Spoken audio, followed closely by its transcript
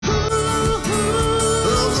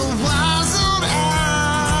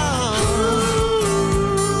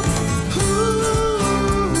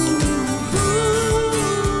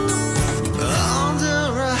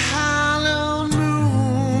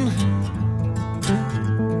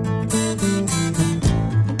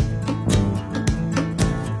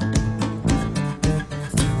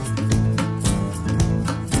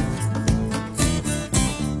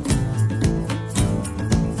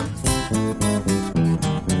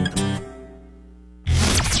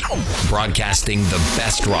broadcasting the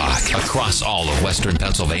best rock across all of Western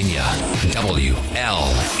Pennsylvania. WLER-FM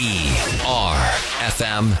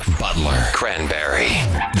Butler, Cranberry.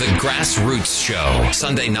 The Grassroots Show,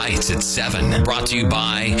 Sunday nights at 7. Brought to you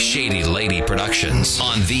by Shady Lady Productions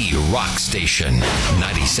on the Rock Station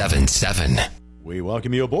 97.7. We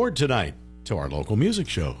welcome you aboard tonight to our local music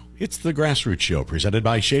show. It's the Grassroots Show, presented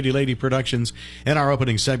by Shady Lady Productions, and our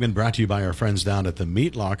opening segment brought to you by our friends down at the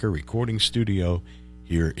Meat Locker Recording Studio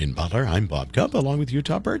here in Butler. I'm Bob Cupp, along with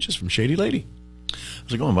Utah Burgess from Shady Lady.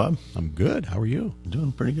 How's it going, Bob? I'm good. How are you? I'm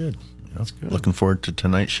doing pretty good. That's good. Looking forward to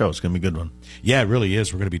tonight's show. It's going to be a good one. Yeah, it really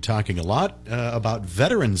is. We're going to be talking a lot about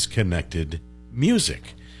veterans-connected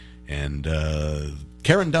music. And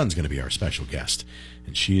Karen Dunn's going to be our special guest.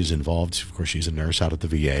 And she is involved. Of course, she's a nurse out at the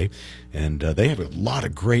VA. And they have a lot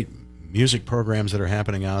of great music programs that are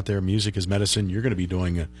happening out there. Music is Medicine. You're going to be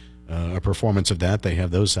doing a performance of that. They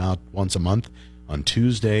have those out once a month on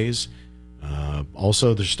Tuesdays.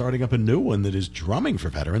 Also, they're starting up a new one that is drumming for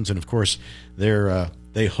veterans. And, of course,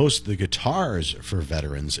 they host the guitars for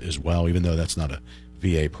veterans as well, even though that's not a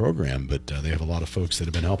VA program. But they have a lot of folks that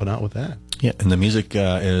have been helping out with that. Yeah, and the music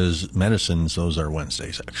is Medicines. Those are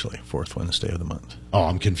Wednesdays, actually, fourth Wednesday of the month. Oh,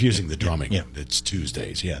 I'm confusing the drumming. Yeah. It's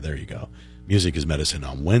Tuesdays. Yeah, there you go. Music is Medicine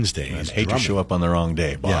on Wednesdays. I hate to show up on the wrong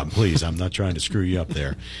day, Bob. Yeah, please. I'm not trying to screw you up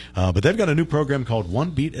there. But they've got a new program called One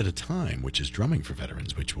Beat at a Time, which is drumming for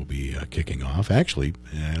veterans, which will be kicking off. Actually,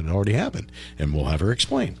 it already happened, and we'll have her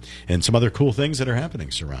explain. And some other cool things that are happening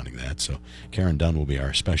surrounding that. So Karen Dunn will be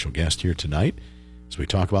our special guest here tonight as we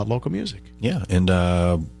talk about local music. Yeah, and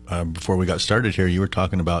before we got started here, you were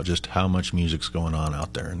talking about just how much music's going on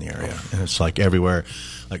out there in the area. And it's like everywhere.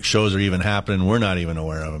 Like shows are even happening. We're not even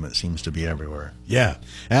aware of them. It seems to be everywhere. Yeah,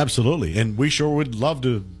 absolutely. And we sure would love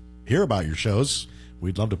to hear about your shows.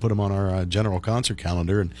 We'd love to put them on our general concert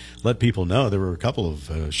calendar and let people know. There were a couple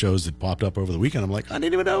of shows that popped up over the weekend. I'm like, I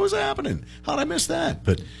didn't even know it was happening. How'd I miss that?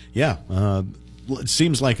 But, yeah, it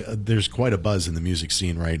seems like there's quite a buzz in the music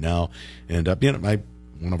scene right now. And,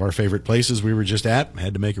 one of our favorite places we were just at,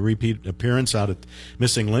 had to make a repeat appearance out at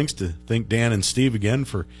Missing Links to thank Dan and Steve again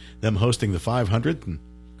for them hosting the 500th. And,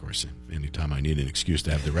 of course, anytime I need an excuse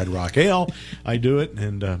to have the Red Rock Ale, I do it,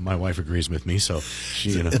 and my wife agrees with me. So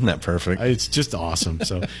she, isn't that perfect? It's just awesome.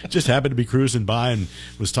 So just happened to be cruising by and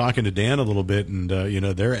was talking to Dan a little bit, and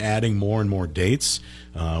they're adding more and more dates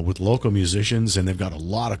with local musicians, and they've got a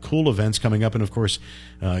lot of cool events coming up. And of course,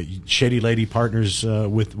 Shady Lady partners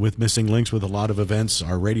with Missing Links with a lot of events.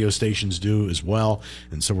 Our radio stations do as well,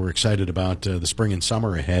 and so we're excited about the spring and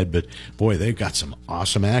summer ahead. But boy, they've got some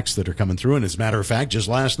awesome acts that are coming through. And as a matter of fact, just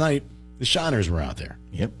last night, the Shiners were out there.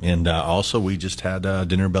 Yep, and also we just had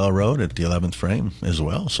Dinnerbell Road at the 11th Frame as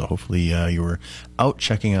well, so hopefully you were out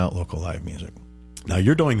checking out local live music. Now,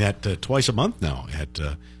 you're doing that twice a month now at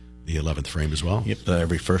the 11th Frame as well? Yep,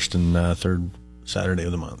 every first and third Saturday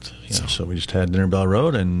of the month. Yeah, so we just had Dinnerbell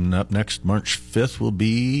Road, and up next, March 5th, will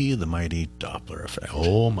be the mighty Doppler Effect.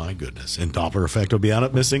 Oh, my goodness. And Doppler Effect will be out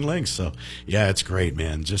at Missing Links. So, yeah, it's great,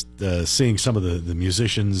 man. Just seeing some of the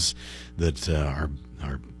musicians that are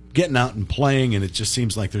getting out and playing, and it just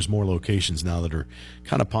seems like there's more locations now that are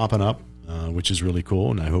kind of popping up, which is really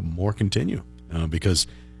cool, and I hope more continue because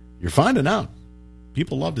you're finding out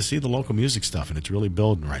people love to see the local music stuff, and it's really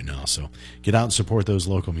building right now. So get out and support those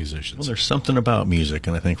local musicians. Well, there's something about music,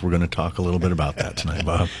 and I think we're going to talk a little bit about that tonight,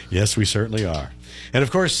 Bob. Yes, we certainly are. And, of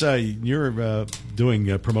course, you're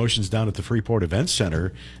doing promotions down at the Freeport Events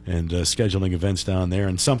Center and scheduling events down there,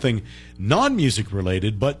 and something non-music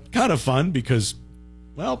related but kind of fun because,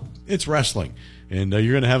 well, it's wrestling. And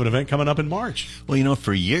you're going to have an event coming up in March. Well,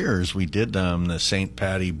 for years we did the St.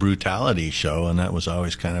 Patty Brutality show, and that was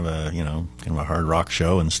always kind of a hard rock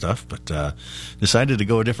show and stuff. But decided to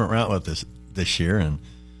go a different route with this year and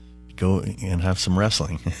go and have some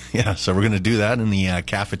wrestling. Yeah, so we're going to do that in the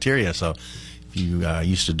cafeteria. So if you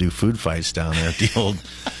used to do food fights down there at the old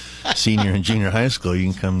senior and junior high school, you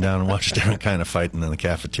can come down and watch a different kind of fighting in the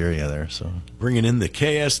cafeteria there. So bringing in the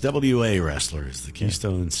KSWA wrestlers, the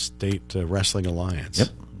Keystone State Wrestling Alliance. Yep.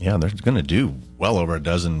 Yeah, they're going to do well over a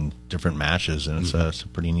dozen different matches, and it's a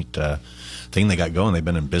pretty neat thing they got going. They've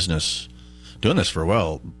been in business doing this for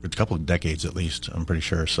a couple of decades at least, I'm pretty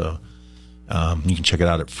sure. So you can check it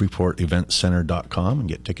out at freeporteventcenter.com and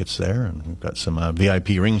get tickets there. And we've got some VIP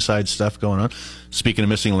ringside stuff going on. Speaking of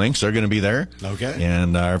Missing Links, they're going to be there. Okay.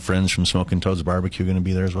 And our friends from Smoking Toads Barbecue are going to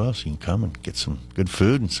be there as well. So you can come and get some good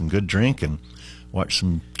food and some good drink and watch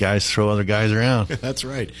some guys throw other guys around. That's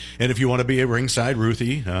right. And if you want to be a ringside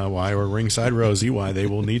Ruthie, or ringside Rosie, they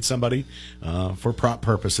will need somebody for prop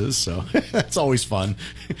purposes. So that's always fun,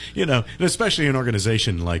 and especially an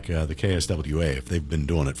organization like the KSWA. If they've been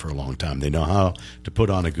doing it for a long time, they know how to put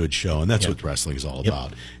on a good show, and that's what wrestling is all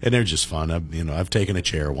about. And they're just fun. I've taken a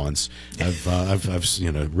chair once.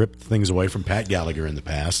 I've ripped things away from Pat Gallagher in the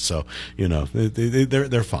past. So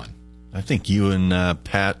they're fun. I think you and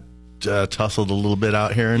Pat tussled a little bit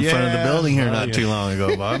out here in front of the building here not too long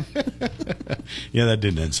ago, Bob. Yeah, that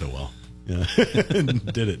didn't end so well. Yeah.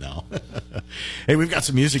 Did it now? Hey, we've got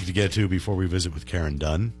some music to get to before we visit with Karen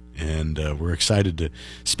Dunn, and we're excited to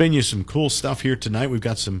spin you some cool stuff here tonight. We've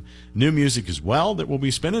got some new music as well that we'll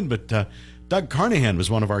be spinning, but Doug Carnahan was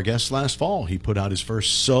one of our guests last fall. He put out his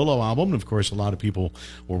first solo album, and of course a lot of people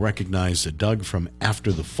will recognize Doug from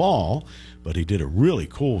After the Fall, but he did a really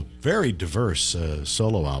cool, very diverse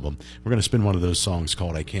solo album. We're going to spin one of those songs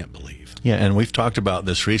called I Can't Believe. Yeah, and we've talked about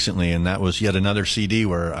this recently, and that was yet another CD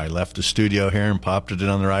where I left the studio here and popped it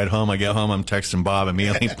on the ride home. I get home, I'm texting Bob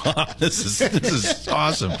immediately. Bob, this is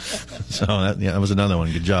awesome. So that was another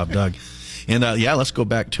one. Good job, Doug. And let's go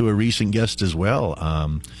back to a recent guest as well,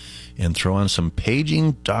 and throw on some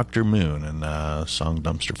Paging Dr. Moon and song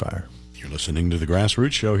Dumpster Fire. You're listening to the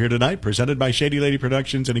Grassroots Show here tonight, presented by Shady Lady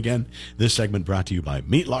Productions. And again, this segment brought to you by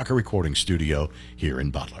Meat Locker Recording Studio here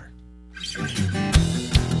in Butler.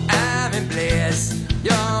 I'm in bliss,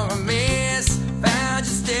 you're a miss, found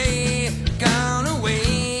your stay, gone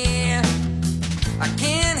away. I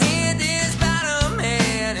can't hear this bottom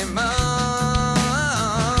anymore.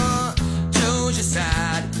 Chose your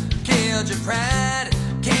side, killed your pride,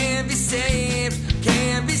 can't be saved,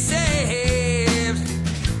 can't be saved.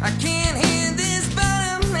 I can't hear this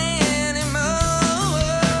bottom anymore.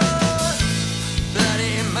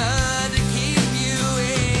 Bloody mud to keep you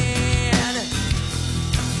in,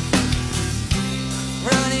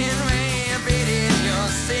 running rampant in your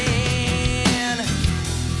sin.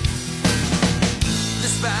 The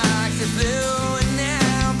sparks are blue and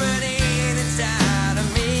now burning inside of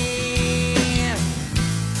me.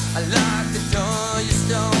 I locked the door, you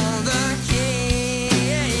stole the key.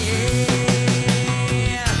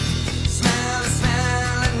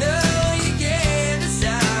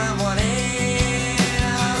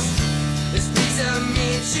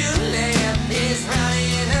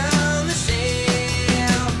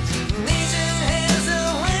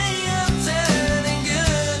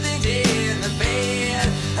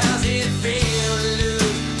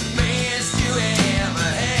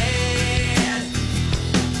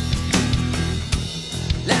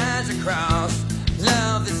 Across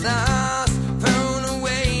love that's lost, thrown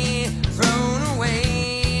away,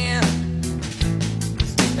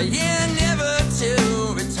 yeah, never to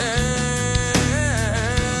return.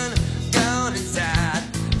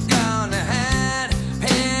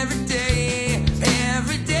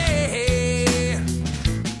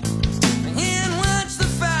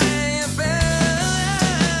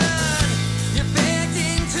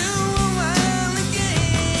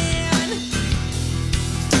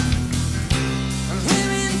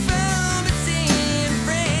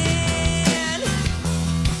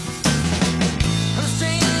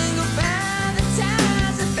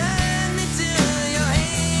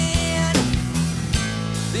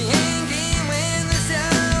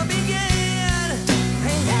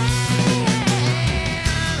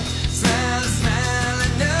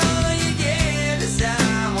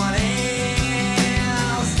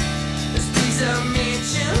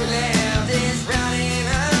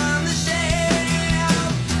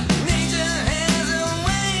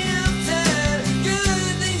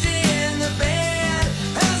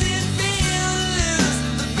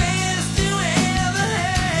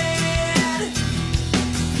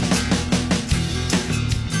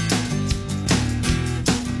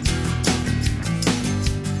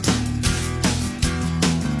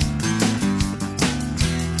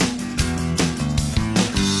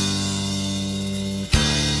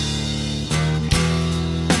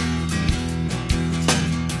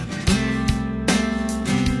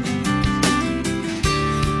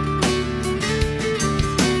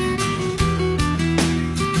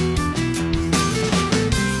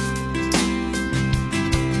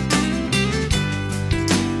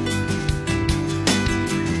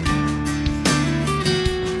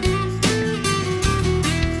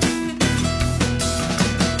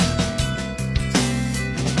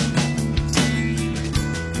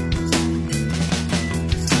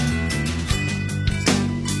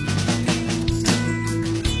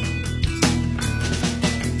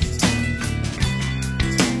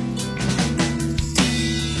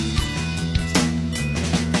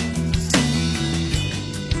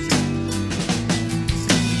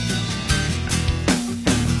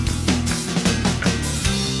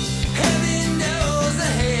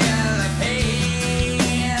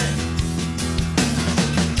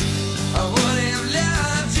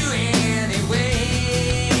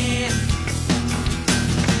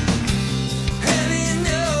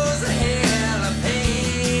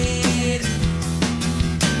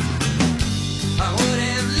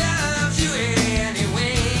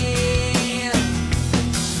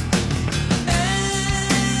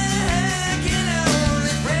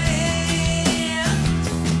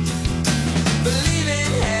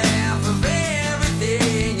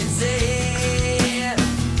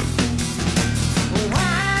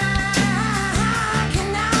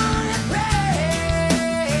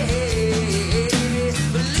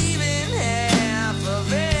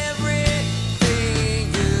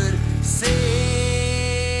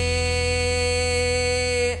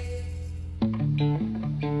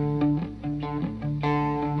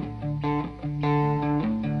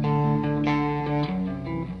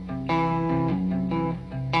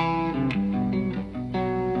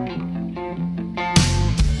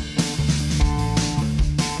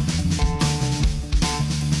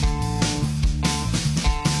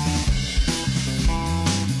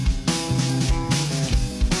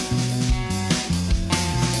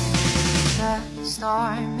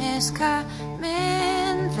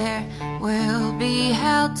 men there will be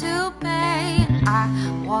hell to pay. I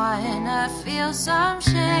wanna feel some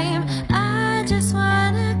shame. I just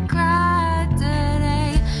wanna cry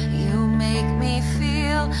today. You make me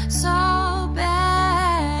feel so bad.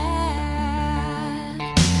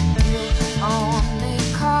 You only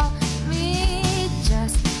call me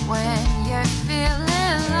just when you're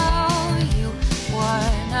feeling low. You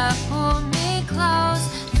wanna pull me close,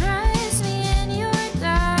 dress me in your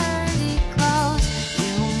dirty clothes.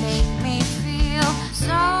 You make me feel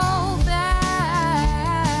so bad.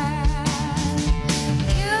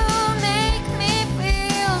 You make me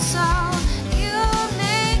feel so. You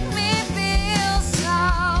make me feel so.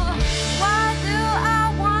 Why do I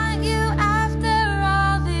want you after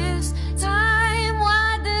all this time? Why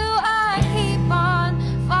do I keep on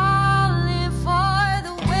falling for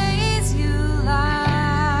the ways you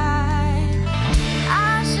lie?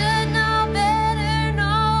 I should know better,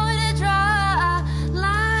 know to draw a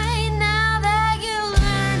line now that you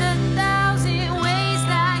learned 1,000 ways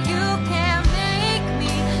that you can make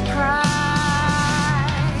me cry.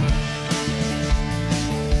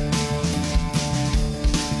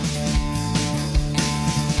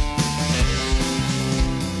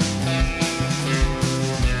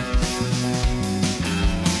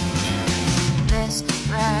 This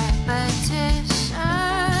repetition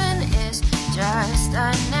is just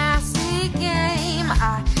a nasty game.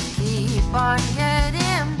 I keep on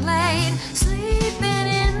getting played, sleeping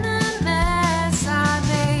in the mess I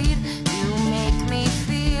made. You make me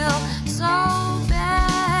feel so bad.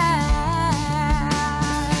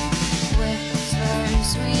 Whispers,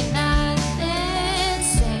 sweet nothing,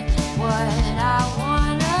 say what I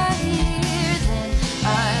wanna hear, then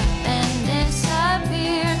up and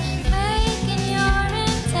disappear, making your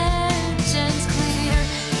intentions clear.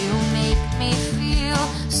 You make me feel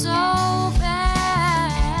so bad.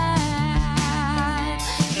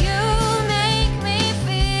 You make me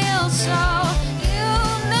feel so. You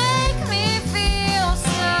make me feel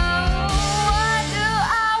so. Why do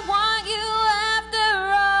I want you after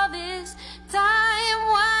all this time?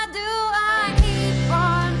 Why do I keep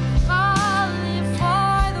on falling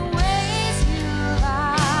for the ways you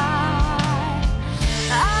lie?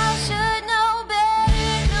 I should know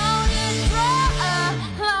better, know to draw a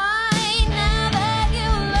line now that you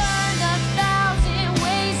learned 1,000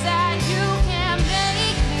 ways that you can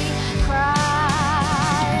make me cry.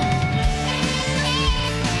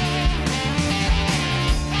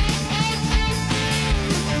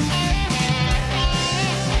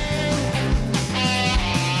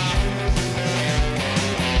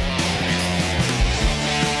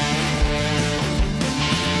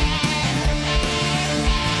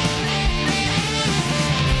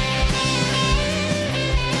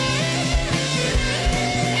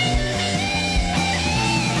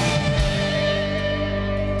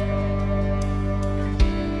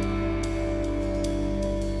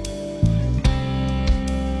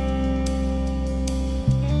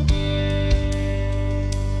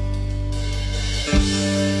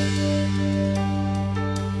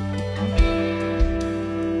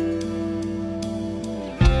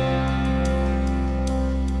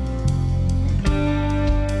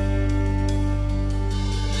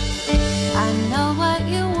 I know what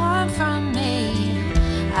you want from me.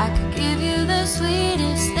 I could give you the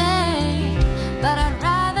sweetest thing, but I'd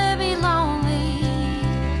rather be lonely.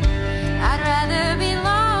 I'd rather be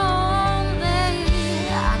lonely.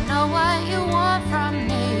 I know what you want from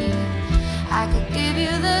me. I could give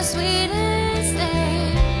you the sweetest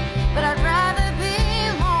thing, but I'd rather be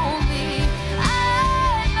lonely.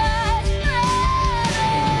 I'd much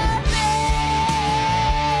rather be.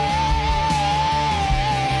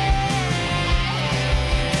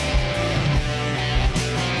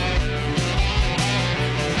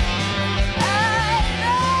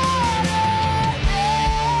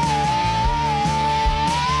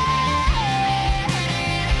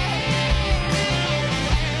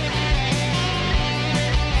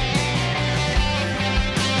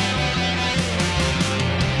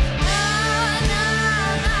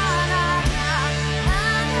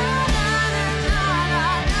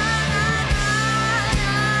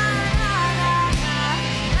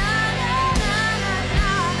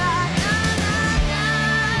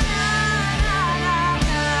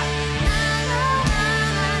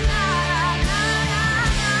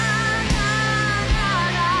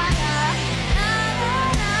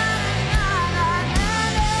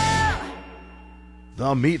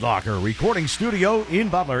 The Meat Locker Recording Studio in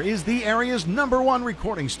Butler is the area's #1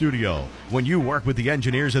 recording studio. When you work with the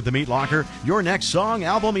engineers at the Meat Locker, your next song,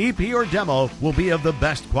 album, EP, or demo will be of the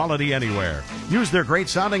best quality anywhere. Use their great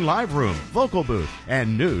sounding live room, vocal booth,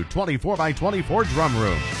 and new 24x24 drum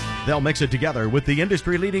room. They'll mix it together with the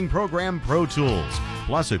industry-leading program Pro Tools.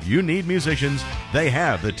 Plus, if you need musicians, they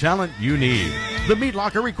have the talent you need. The Meat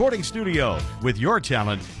Locker Recording Studio. With your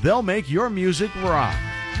talent, they'll make your music rock.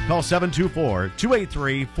 Call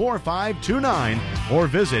 724-283-4529 or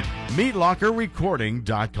visit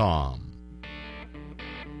meatlockerrecording.com.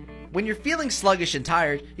 When you're feeling sluggish and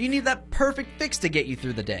tired, you need that perfect fix to get you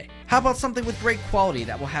through the day. How about something with great quality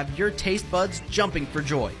that will have your taste buds jumping for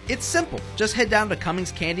joy? It's simple. Just head down to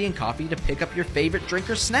Cummings Candy and Coffee to pick up your favorite drink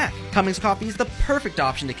or snack. Cummings Coffee is the perfect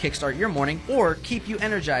option to kickstart your morning or keep you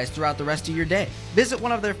energized throughout the rest of your day. Visit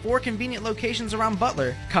one of their 4 convenient locations around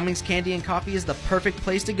Butler. Cummings Candy and Coffee is the perfect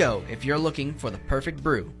place to go if you're looking for the perfect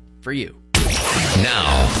brew for you.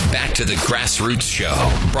 Now, back to the Grassroots Show,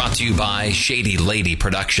 brought to you by Shady Lady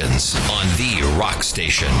Productions on the Rock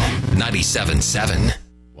Station 97.7.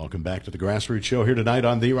 Welcome back to the Grassroots Show here tonight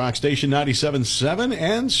on the Rock Station 97.7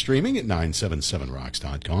 and streaming at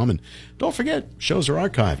 977rocks.com. And don't forget, shows are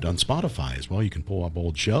archived on Spotify as well. You can pull up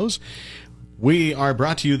old shows. We are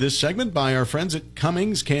brought to you this segment by our friends at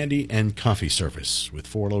Cummings Candy and Coffee Service, with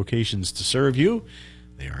 4 locations to serve you.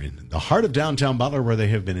 They are in the heart of downtown Butler, where they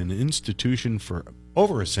have been an institution for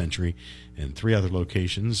over a century, and 3 other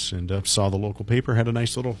locations. And saw the local paper had a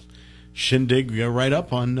nice little shindig right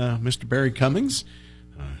up on Mr. Barry Cummings,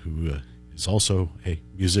 who is also a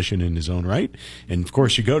musician in his own right. And, of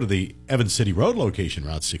course, you go to the Evans City Road location,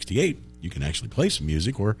 Route 68. You can actually play some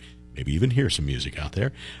music or maybe even hear some music out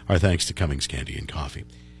there. Our thanks to Cummings Candy and Coffee.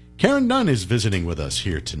 Karen Dunn is visiting with us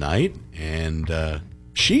here tonight, and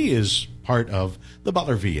she is part of the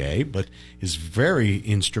Butler VA, but is very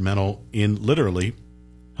instrumental in literally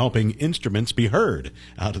helping instruments be heard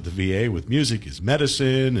out of the VA with Music is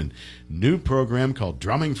Medicine and new program called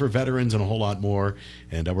Drumming for Veterans and a whole lot more.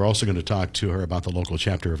 And we're also going to talk to her about the local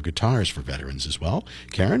chapter of Guitars for Veterans as well.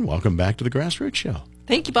 Karen, welcome back to the Grassroots Show.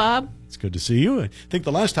 Thank you, Bob. It's good to see you. I think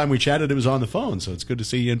the last time we chatted, it was on the phone, so it's good to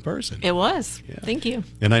see you in person. It was. Yeah. Thank you.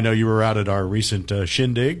 And I know you were out at our recent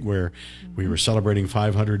shindig where we were celebrating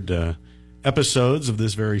 500 episodes of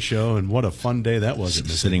this very show, and what a fun day that was.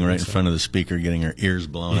 Sitting right in front of the speaker, getting her ears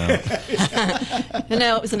blown out.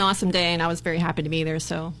 No, it was an awesome day, and I was very happy to be there,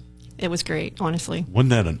 so it was great, honestly. Wasn't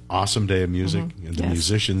that an awesome day of music? And the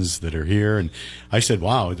musicians that are here. And I said,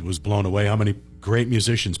 wow, it was blown away how many great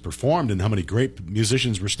musicians performed and how many great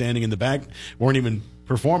musicians were standing in the back, weren't even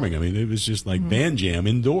performing. I mean, it was just like band jam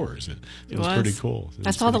indoors. It was pretty cool. I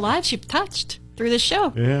saw the lives you've touched through this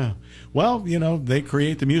show. Yeah. Well, you know, they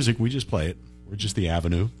create the music. We just play it. We're just the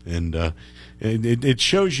avenue. And it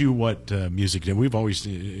shows you what music, and we've always,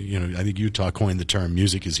 I think Utah coined the term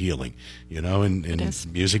music is healing, and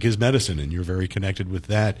music is medicine, and you're very connected with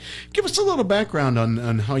that. Give us a little background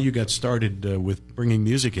on how you got started with bringing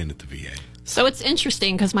music in at the VA. So it's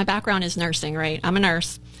interesting because my background is nursing, right? I'm a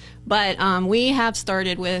nurse. But we have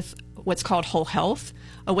started with what's called whole health,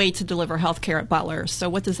 a way to deliver health care at Butler. So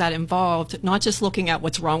what does that involve? Not just looking at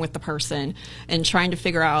what's wrong with the person and trying to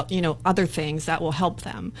figure out, other things that will help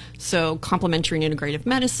them. So complementary and integrative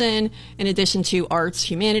medicine, in addition to arts,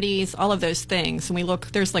 humanities, all of those things. And we look,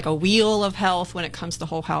 there's like a wheel of health when it comes to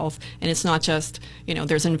whole health. And it's not just,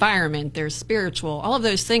 there's environment, there's spiritual, all of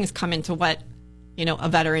those things come into what, a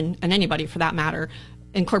veteran and anybody for that matter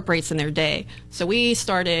incorporates in their day. So we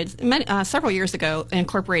started several years ago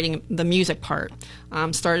incorporating the music part.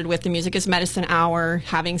 Started with the Music is Medicine hour,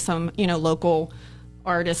 having some local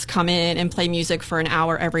artists come in and play music for an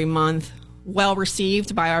hour every month. Well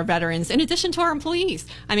received by our veterans, in addition to our employees.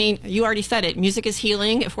 I mean, you already said it. Music is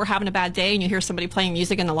healing. If we're having a bad day and you hear somebody playing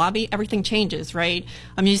music in the lobby, everything changes, right?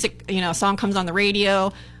 A song comes on the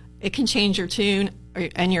radio, it can change your tune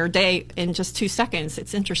and your day in just 2 seconds.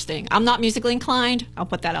 It's interesting. I'm not musically inclined. I'll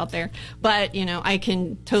put that out there. But, I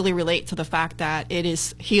can totally relate to the fact that it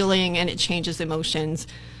is healing and it changes emotions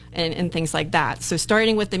and things like that. So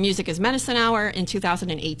starting with the Music is Medicine Hour in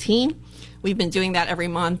 2018, we've been doing that every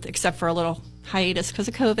month except for a little hiatus because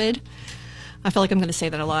of COVID. I feel like I'm going to say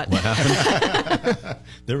that a lot. What happened?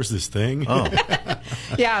 There was this thing. Oh.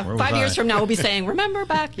 Yeah, 5 years from now we'll be saying, remember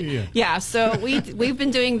back? Yeah, so we've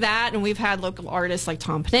been doing that, and we've had local artists like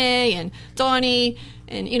Tom Panei and Donnie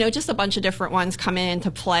and, just a bunch of different ones come in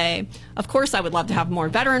to play. Of course, I would love to have more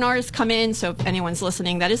veteran artists come in, so if anyone's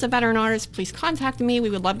listening that is a veteran artist, please contact me.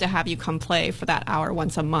 We would love to have you come play for that hour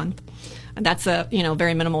once a month. And that's a,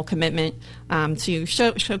 very minimal commitment to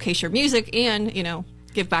showcase your music and,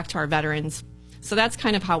 give back to our veterans. So that's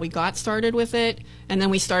kind of how we got started with it. And then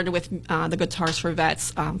we started with the Guitars for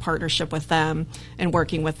Vets partnership with them and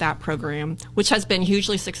working with that program, which has been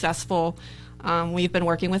hugely successful. We've been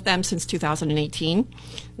working with them since 2018.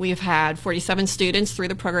 We've had 47 students through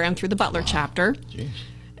the program, through the Butler chapter. Jeez.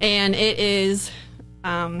 And it is,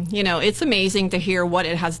 it's amazing to hear what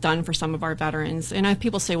it has done for some of our veterans. And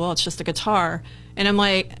people say, well, it's just a guitar. And I'm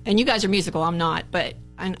like, and you guys are musical, I'm not. But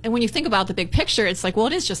and when you think about the big picture, it's like, well,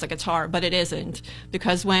 it is just a guitar, but it isn't.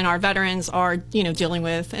 Because when our veterans are, dealing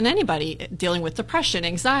with, and anybody dealing with depression,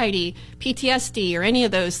 anxiety, PTSD, or any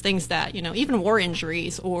of those things that, even war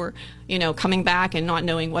injuries or, coming back and not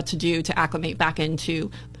knowing what to do to acclimate back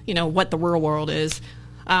into, what the real world is.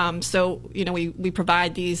 We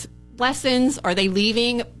provide these lessons. Are they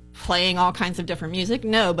leaving playing all kinds of different music?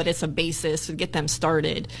 No, but it's a basis to get them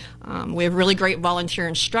started. We have really great volunteer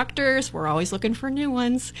instructors. We're always looking for new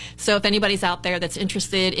ones. So if anybody's out there that's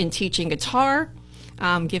interested in teaching guitar,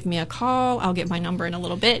 give me a call. I'll get my number in a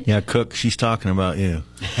little bit. Yeah, Cook, she's talking about you.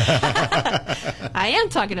 I am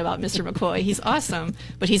talking about Mr. McCoy. He's awesome,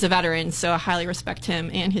 but he's a veteran, so I highly respect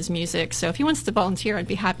him and his music. So if he wants to volunteer, I'd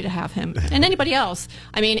be happy to have him. And anybody else.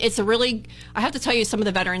 I mean, I have to tell you, some of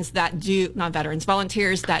the veterans that do, not veterans,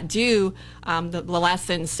 volunteers that do the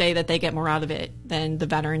lessons say that they get more out of it than the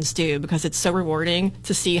veterans do, because it's so rewarding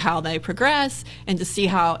to see how they progress and to see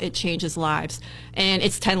how it changes lives. And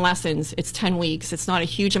it's 10 lessons, it's 10 weeks. It's not a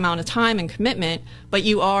huge amount of time and commitment, but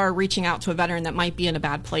you are reaching out to a veteran that might be in a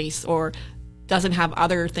bad place or doesn't have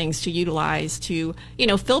other things to utilize to,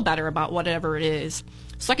 feel better about whatever it is.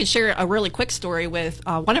 So I could share a really quick story with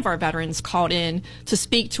one of our veterans called in to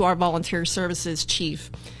speak to our volunteer services chief,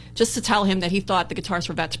 just to tell him that he thought the Guitars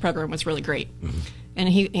for Vets program was really great. Mm-hmm. And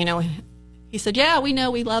he said, yeah, we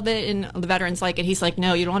know, we love it, and the veterans like it. He's like,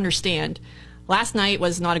 no, you don't understand. Last night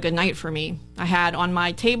was not a good night for me. I had on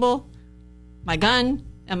my table my gun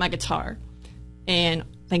and my guitar. And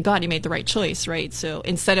thank God he made the right choice, right? So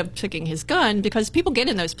instead of picking his gun, because people get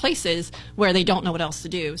in those places where they don't know what else to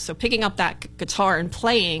do. So picking up that guitar and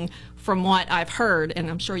playing, from what I've heard, and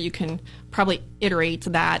I'm sure you can probably iterate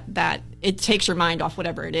that it takes your mind off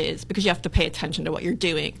whatever it is, because you have to pay attention to what you're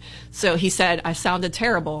doing. So he said, I sounded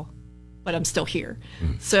terrible, but I'm still here.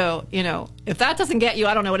 So, if that doesn't get you,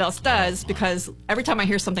 I don't know what else does, because every time I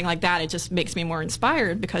hear something like that, it just makes me more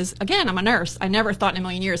inspired, because, again, I'm a nurse. I never thought in a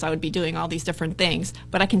million years I would be doing all these different things,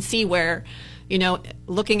 but I can see where,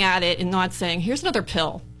 looking at it and not saying, here's another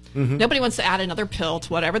pill. Mm-hmm. Nobody wants to add another pill to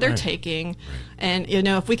whatever they're taking. Right. And,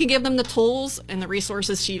 if we can give them the tools and the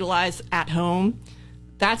resources to utilize at home,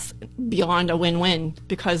 that's beyond a win-win,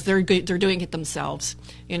 because they're doing it themselves.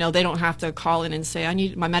 They don't have to call in and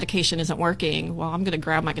say, my medication isn't working. Well, I'm going to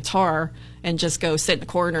grab my guitar and just go sit in the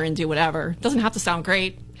corner and do whatever. It doesn't have to sound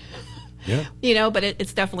great. Yeah. But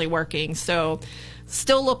it's definitely working. So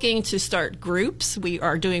still looking to start groups. We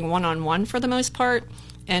are doing one-on-one for the most part,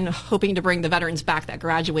 and hoping to bring the veterans back that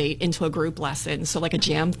graduate into a group lesson. So like a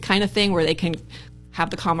jam kind of thing where they can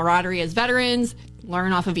have the camaraderie as veterans,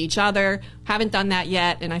 learn off of each other. Haven't done that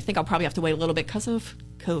yet, and I think I'll probably have to wait a little bit because of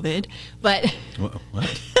COVID. But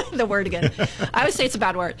what? The word again. I would say it's a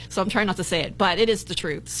bad word, so I'm trying not to say it, but it is the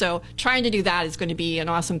truth. So trying to do that is going to be an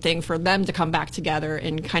awesome thing for them to come back together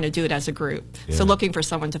and kind of do it as a group. Yeah. So looking for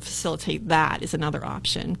someone to facilitate that is another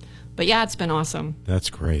option. But yeah, it's been awesome. That's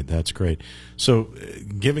great. That's great. So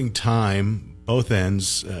giving time, both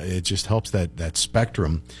ends, it just helps that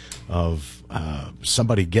spectrum of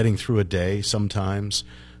somebody getting through a day sometimes,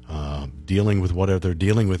 dealing with whatever they're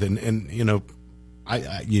dealing with. And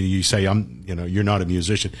you say, you're not a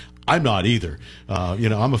musician. I'm not either.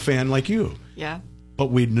 I'm a fan like you. Yeah. But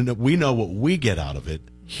we know what we get out of it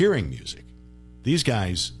hearing music. These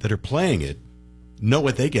guys that are playing it know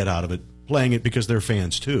what they get out of it playing it, because they're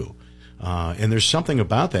fans too. And there's something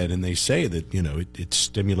about that, and they say that it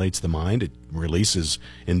stimulates the mind, it releases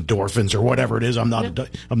endorphins or whatever it is. I'm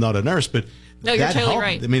not a nurse, but no, you're totally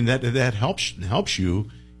right. I mean that helps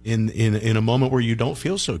you in a moment where you don't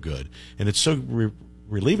feel so good, and it's so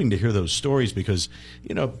relieving to hear those stories, because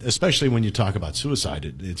especially when you talk about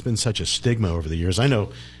suicide, it's been such a stigma over the years. I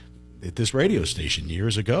know at this radio station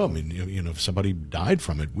years ago, I mean, if somebody died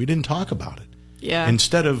from it, we didn't talk about it. Yeah.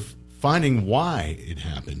 Instead of finding why it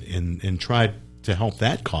happened and try to help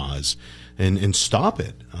that cause and stop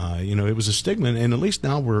it. It was a stigma, and at least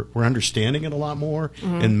now we're understanding it a lot more,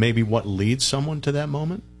 mm-hmm. and maybe what leads someone to that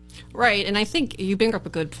moment. Right, and I think you bring up a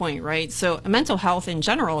good point, right? So mental health in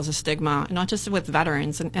general is a stigma, not just with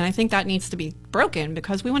veterans, and I think that needs to be broken,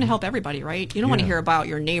 because we want to help everybody, right? You don't want to hear about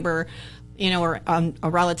your neighbor, or a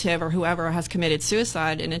relative or whoever has committed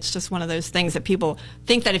suicide. And it's just one of those things that people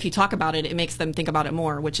think that if you talk about it, it makes them think about it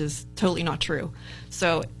more, which is totally not true.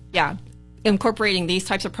 So, yeah, incorporating these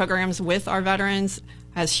types of programs with our veterans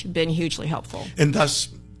has been hugely helpful. And thus,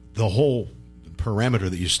 the whole parameter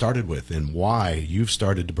that you started with and why you've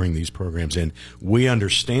started to bring these programs in, we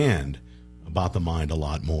understand about the mind a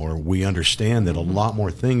lot more. We understand that a lot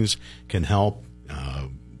more things can help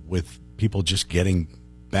with people just getting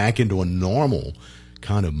back into a normal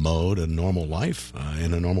kind of mode, a normal life,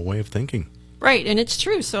 and a normal way of thinking. Right, and it's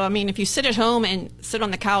true. So, I mean, if you sit at home and sit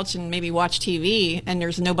on the couch and maybe watch TV and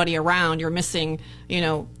there's nobody around, you're missing,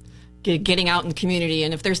 getting out in the community.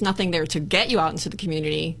 And if there's nothing there to get you out into the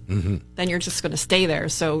community, then you're just going to stay there.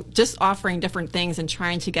 So just offering different things and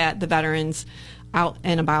trying to get the veterans out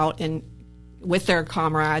and about and with their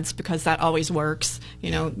comrades, because that always works,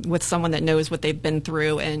 with someone that knows what they've been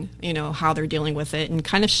through and, how they're dealing with it, and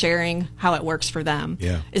kind of sharing how it works for them.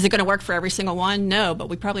 Yeah. Is it going to work for every single one? No, but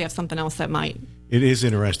we probably have something else that might. It is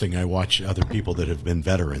interesting. I watch other people that have been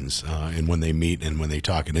veterans, and when they meet and when they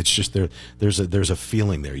talk, and it's just there's a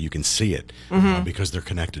feeling there. You can see it because they're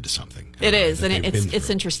connected to something. It is, and it's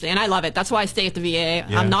interesting, and I love it. That's why I stay at the VA.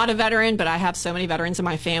 Yeah. I'm not a veteran, but I have so many veterans in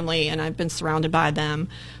my family, and I've been surrounded by them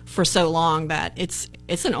for so long that it's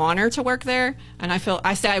an honor to work there. And I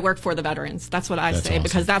say I work for the veterans. That's what I say, awesome.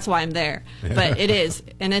 Because that's why I'm there. But it is,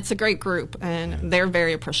 and it's a great group, and they're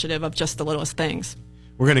very appreciative of just the littlest things.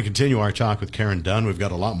 We're going to continue our talk with Karen Dunn. We've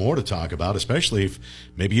got a lot more to talk about, especially if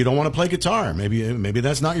maybe you don't want to play guitar. Maybe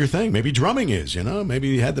that's not your thing. Maybe drumming is, Maybe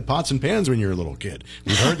you had the pots and pans when you were a little kid.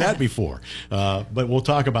 We've heard that before. But we'll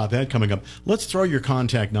talk about that coming up. Let's throw your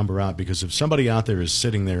contact number out, because if somebody out there is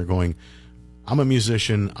sitting there going, I'm a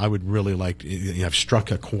musician, I would really like to, I've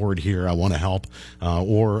struck a chord here, I want to help,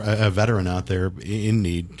 or a veteran out there in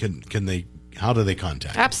need, how do they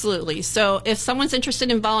contact you? Absolutely. So if someone's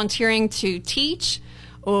interested in volunteering to teach,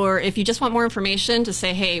 or if you just want more information to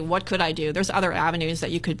say, hey, what could I do? There's other avenues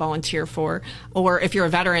that you could volunteer for. Or if you're a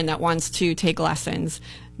veteran that wants to take lessons,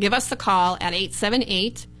 give us the call at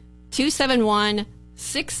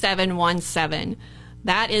 878-271-6717.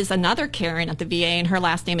 That is another Karen at the VA, and her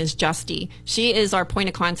last name is Justy. She is our point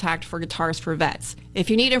of contact for Guitars for Vets.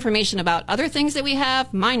 If you need information about other things that we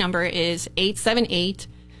have, my number is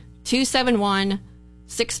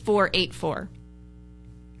 878-271-6484.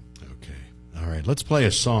 All right, let's play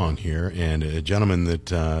a song here, and a gentleman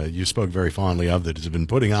that you spoke very fondly of that has been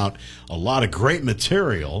putting out a lot of great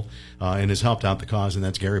material and has helped out the cause, and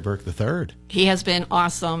that's Gary Burk III. He has been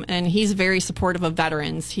awesome, and he's very supportive of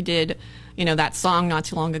veterans. He did, that song not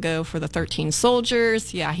too long ago for the 13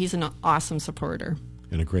 soldiers. Yeah, he's an awesome supporter.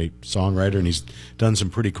 And a great songwriter, and he's done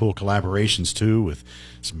some pretty cool collaborations, too, with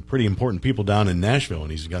some pretty important people down in Nashville,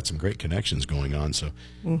 and he's got some great connections going on. So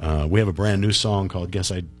we have a brand new song called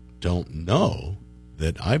Guess I Don't Know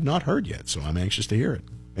that I've not heard yet, so I'm anxious to hear it.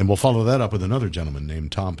 And we'll follow that up with another gentleman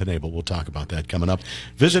named Tom Panei, but we'll talk about that coming up.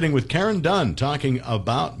 Visiting with Karen Dunn, talking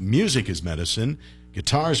about music as medicine,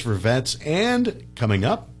 guitars for vets, and coming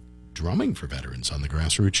up, drumming for veterans on the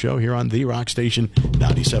Grassroots Show here on the Rock Station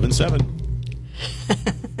 97.7.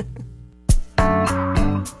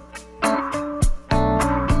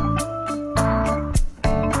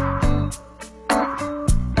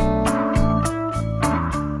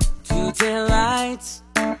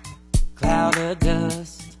 Cloud of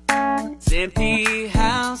dust, it's empty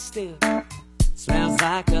house still smells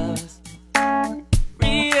like us.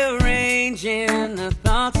 Rearranging the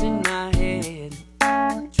thoughts in my head,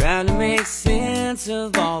 trying to make sense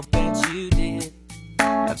of all that you did.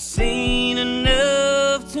 I've seen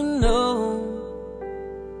enough to know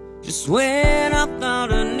just when I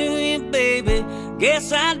thought I knew you, baby.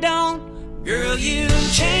 Guess I don't. Girl, you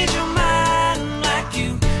change your mind like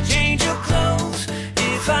you change your clothes.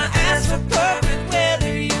 If I ask for perfect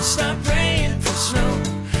weather, you start praying for snow.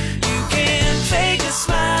 You can fake a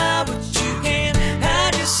smile, but you can't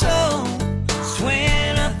hide your soul. It's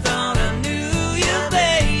when I thought I knew you,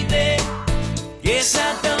 baby. Guess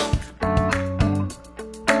I don't.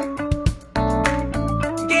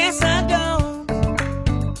 Guess I don't.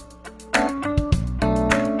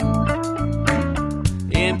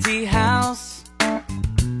 Empty house,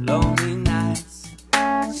 lonely nights,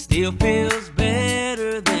 still feels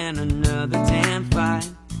better than another tan fight.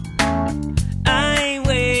 I ain't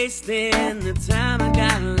wasting the time I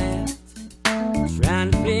got left,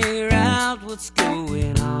 trying to figure out what's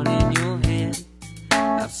going on in your head.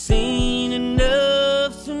 I've seen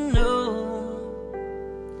enough to know.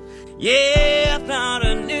 Yeah, I thought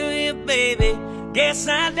I knew you, baby. Guess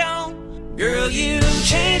I don't. Girl, you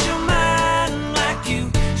change your mind like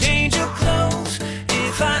you change your clothes.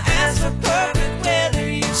 If I ask ask for perfect weather,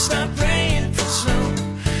 you start praying for snow.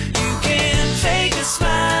 You can fake a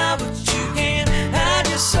smile, but you can't hide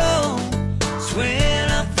your soul. It's when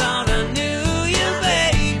I thought I knew you,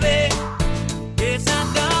 baby. Yes, I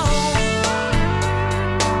don't.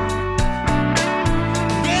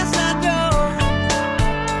 Yes, I don't.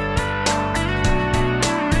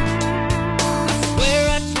 I swear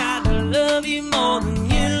I tried to love you more than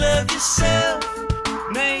you love yourself.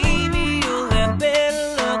 Maybe you'll have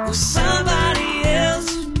better luck with somebody else.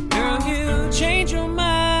 Girl, you change your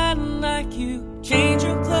mind like you change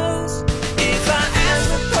your clothes. If I ask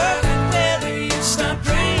for perfect weather, you start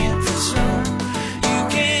praying for snow. You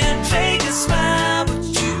can fake a smile, but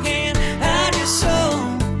you can't hide your soul.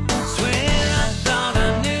 It's when I thought I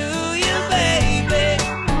knew you, baby.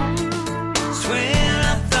 It's when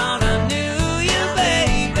I thought I knew you,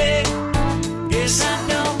 baby. Yes, I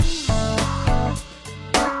don't.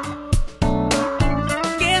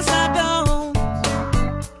 Guess I don't.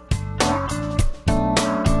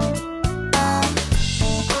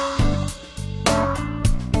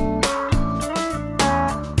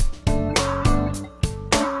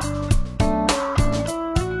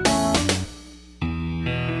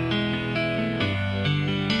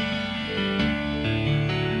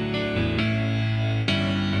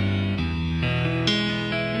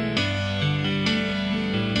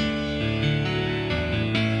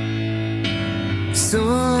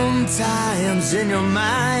 Sometimes in your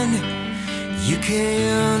mind, you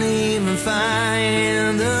can't even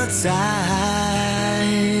find the time.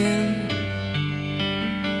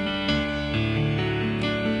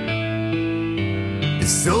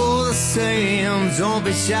 It's all the same, don't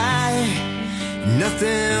be shy.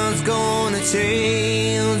 Nothing's gonna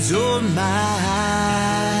change your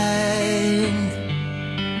mind.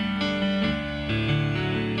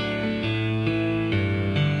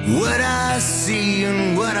 What I see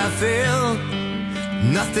and what I feel,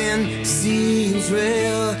 nothing seems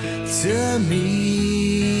real to me.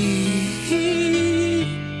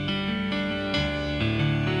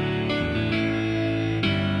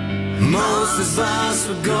 Most of us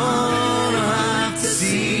we're gonna have to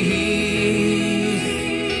see,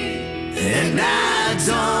 and I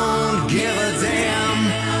don't give a damn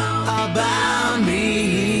about me.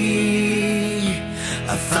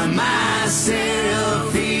 I find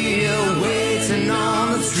myself here waiting on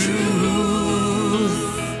the truth.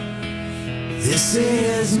 This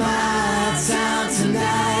is my time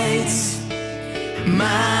tonight,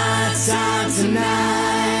 my time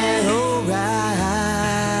tonight, alright.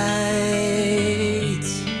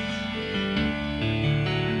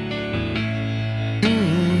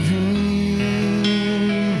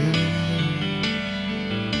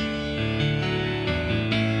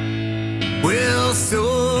 Well, so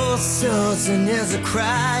certain is a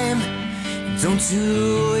crime. Don't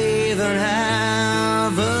you even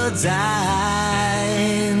have a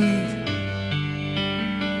dime?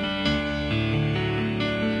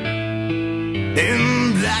 In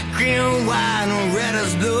black and white and red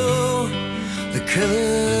as blue, the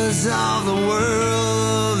colors of the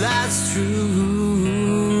world, that's true.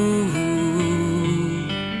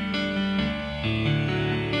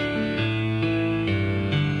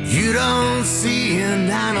 You don't see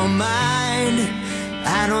and I don't mind.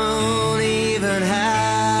 I don't even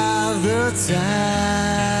have the time.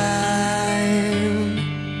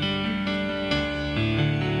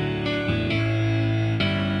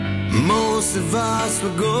 Most of us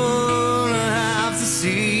we're gonna have to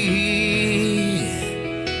see,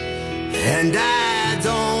 and I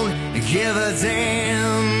don't give a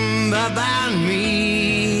damn about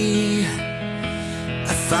me.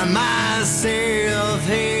 I find myself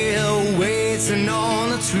here waiting on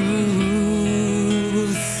the truth.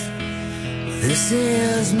 This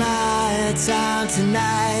is my time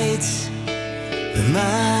tonight,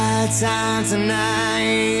 my time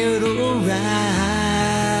tonight, alright.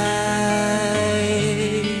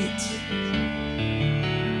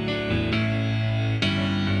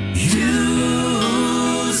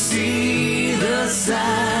 You see the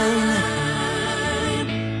sign,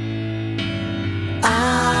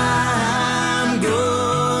 I'm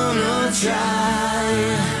gonna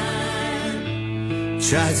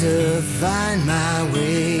try to find my way.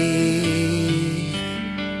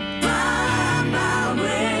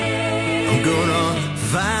 I'm gonna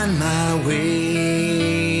find my way.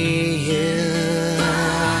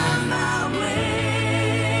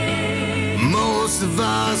 Most of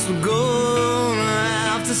us we're gonna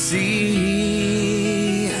have to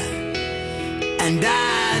see, and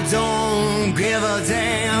I don't give a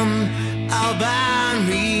damn about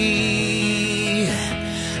me.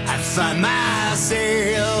 I find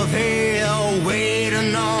myself here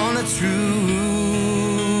waiting on the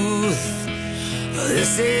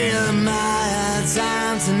This is my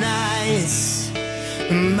time tonight.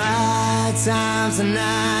 My time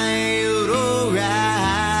tonight. Alright.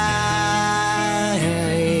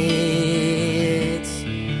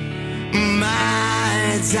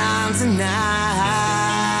 My time tonight.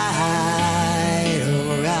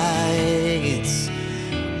 Alright.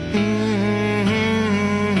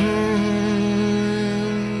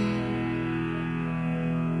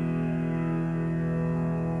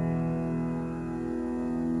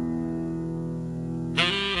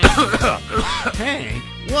 Hank,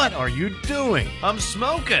 what are you doing? I'm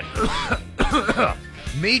smoking.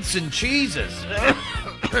 Meats and cheeses.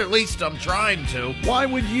 At least I'm trying to. Why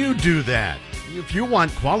would you do that? If you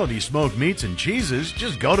want quality smoked meats and cheeses,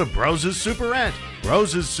 just go to Bros's Superette.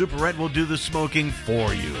 Bros's Superette will do the smoking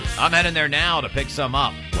for you. I'm heading there now to pick some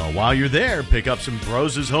up. Well, while you're there, pick up some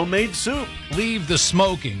Bros's homemade soup. Leave the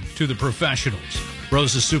smoking to the professionals.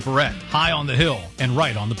 Rose's Superette, high on the hill and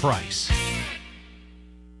right on the price.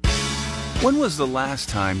 When was the last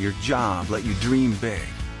time your job let you dream big,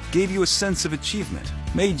 gave you a sense of achievement,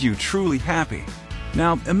 made you truly happy?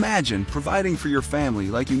 Now imagine providing for your family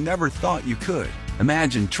like you never thought you could.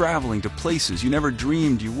 Imagine traveling to places you never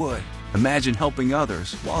dreamed you would. Imagine helping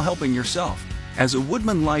others while helping yourself. As a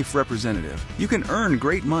Woodman Life representative, you can earn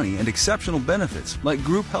great money and exceptional benefits like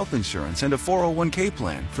group health insurance and a 401k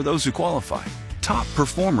plan for those who qualify. Top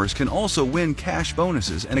performers can also win cash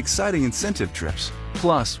bonuses and exciting incentive trips.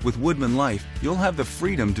 Plus, with Woodman Life, you'll have the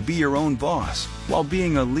freedom to be your own boss while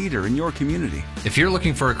being a leader in your community. If you're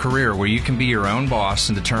looking for a career where you can be your own boss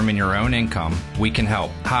and determine your own income, we can help.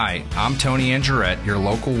 Hi, I'm Tony Angerette, your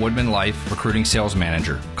local Woodman Life recruiting sales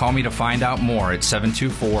manager. Call me to find out more at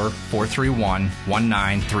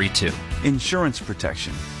 724-431-1932. Insurance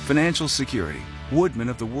protection, financial security. Woodman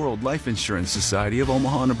of the World Life Insurance Society of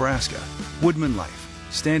Omaha, Nebraska. Woodman Life,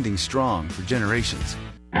 standing strong for generations.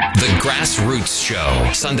 The Grassroots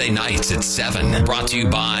Show, Sunday nights at 7. Brought to you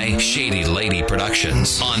by Shady Lady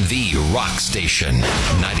Productions on the Rock Station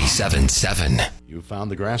 97.7. You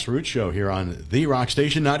found the Grassroots Show here on the Rock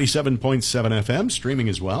Station 97.7 FM, streaming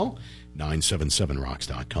as well,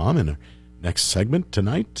 977rocks.com. And our next segment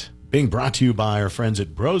tonight being brought to you by our friends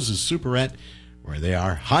at Bros's Superette, where they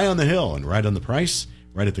are high on the hill and right on the price,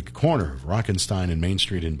 right at the corner of Rockenstein and Main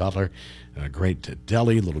Street in Butler. A great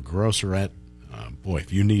deli, little grocerette. Boy,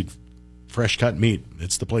 if you need fresh cut meat,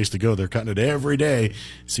 it's the place to go. They're cutting it every day.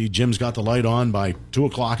 See, Jim's got the light on by 2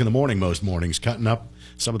 o'clock in the morning most mornings, cutting up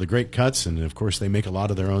some of the great cuts. And, of course, they make a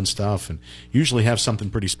lot of their own stuff and usually have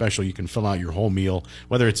something pretty special. You can fill out your whole meal,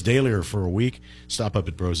 whether it's daily or for a week. Stop up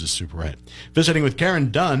at Bros's Superette. Visiting with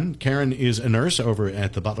Karen Dunn. Karen is a nurse over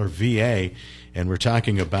at the Butler VA, and we're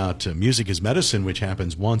talking about Music is Medicine, which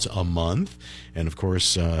happens once a month. And, of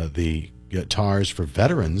course, the Guitars for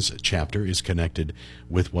Veterans chapter is connected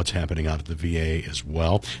with what's happening out at the VA as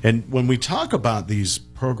well. And when we talk about these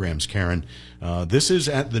programs, Karen, this is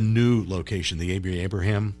at the new location, the A.B.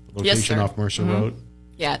 Abraham location off Mercer Road.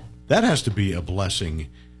 Yeah. That has to be a blessing,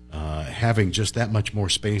 having just that much more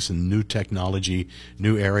space and new technology,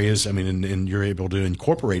 new areas. I mean, and you're able to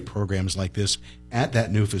incorporate programs like this at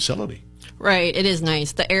that new facility. Right, it is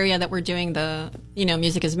nice. The area that we're doing the,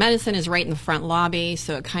 Music is Medicine is right in the front lobby,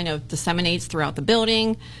 so it kind of disseminates throughout the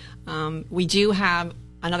building. We do have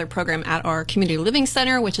another program at our community living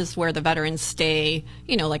center, which is where the veterans stay,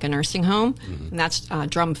 like a nursing home, and that's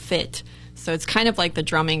Drum Fit. So it's kind of like the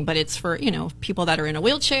drumming, but it's for, people that are in a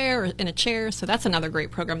wheelchair or in a chair. So that's another great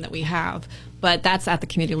program that we have. But that's at the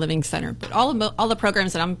community living center. But all the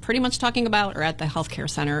programs that I'm pretty much talking about are at the healthcare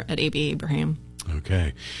center at A.B. Abraham.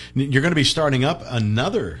 Okay. You're going to be starting up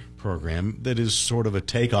another program that is sort of a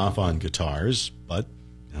takeoff on guitars, but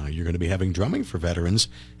you're going to be having drumming for veterans.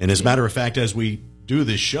 And as a matter of fact, as we do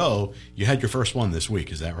this show, you had your first one this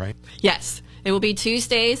week. Is that right? Yes. It will be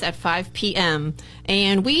Tuesdays at 5 p.m.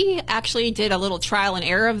 And we actually did a little trial and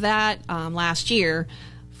error of that last year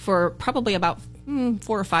for probably about 4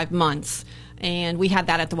 or 5 months. And we had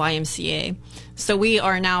that at the YMCA. So we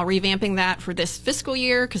are now revamping that for this fiscal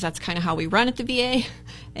year because that's kind of how we run at the VA.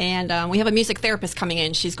 And we have a music therapist coming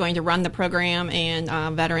in. She's going to run the program, and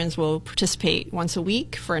veterans will participate once a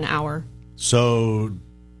week for an hour. So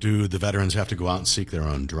do the veterans have to go out and seek their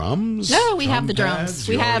own drums? No, we have the drums.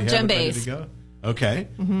 We have djembes. Okay.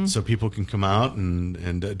 Mm-hmm. So people can come out,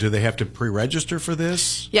 and do they have to pre-register for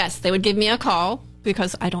this? Yes, they would give me a call.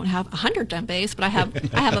 Because I don't have 100 djembes, but I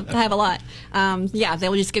have a lot. They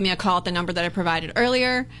will just give me a call at the number that I provided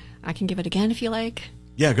earlier. I can give it again if you like.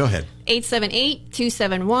 Yeah, go ahead.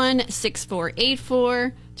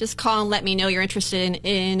 878-271-6484. Just call and let me know you're interested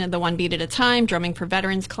in the One Beat at a Time Drumming for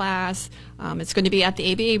Veterans class. It's going to be at the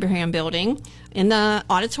A.B. Abraham building in the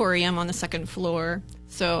auditorium on the second floor.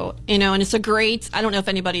 So, and it's a great, I don't know if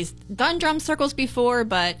anybody's done drum circles before,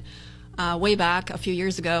 but way back a few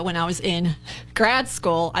years ago when I was in grad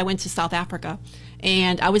school, I went to South Africa.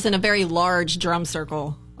 And I was in a very large drum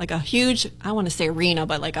circle, like a huge, I want to say arena,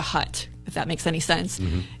 but like a hut, if that makes any sense.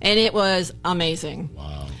 And it was amazing.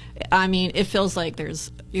 Wow. I mean, it feels like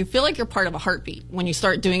you feel like you're part of a heartbeat when you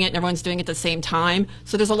start doing it and everyone's doing it at the same time.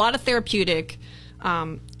 So there's a lot of therapeutic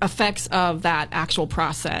effects of that actual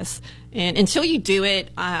process. And until you do it,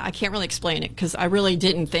 I can't really explain it because I really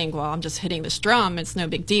didn't think, well, I'm just hitting this drum. It's no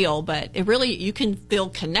big deal. But it really, you can feel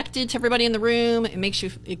connected to everybody in the room.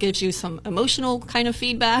 It gives you some emotional kind of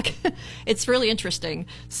feedback. It's really interesting.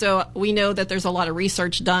 So we know that there's a lot of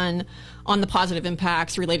research done on the positive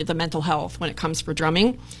impacts related to mental health when it comes for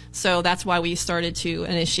drumming. So that's why we started to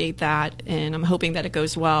initiate that. And I'm hoping that it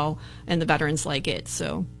goes well and the veterans like it.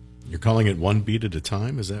 So. You're calling it One Beat at a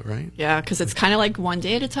Time, is that right? Yeah, because it's kind of like one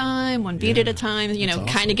day at a time, one beat at a time,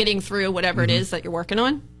 That's kind of getting through whatever it is that you're working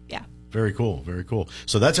on. Yeah. Very cool, very cool.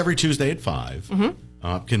 So that's every Tuesday at 5.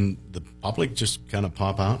 Can the public just kind of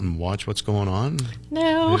pop out and watch what's going on?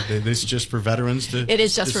 No. This is just for veterans to It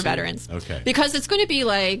is just to for see? veterans. Okay. Because it's going to be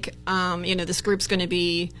like, this group's going to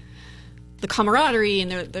be the camaraderie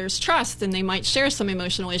and there's trust and they might share some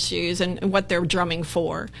emotional issues and what they're drumming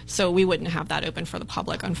for. So we wouldn't have that open for the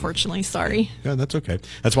public, unfortunately. Sorry. Yeah, that's okay.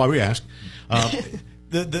 That's why we asked.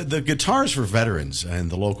 The Guitars for Veterans and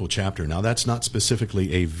the local chapter, now that's not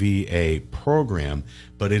specifically a VA program,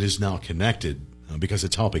 but it is now connected because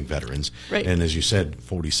it's helping veterans. Right. And as you said,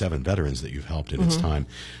 47 veterans that you've helped in its time.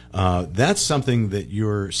 That's something that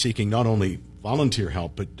you're seeking not only volunteer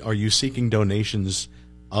help, but are you seeking donations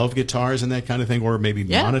of guitars and that kind of thing, or maybe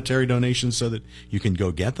monetary donations so that you can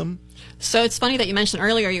go get them? So it's funny that you mentioned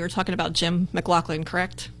earlier you were talking about Jim McLaughlin,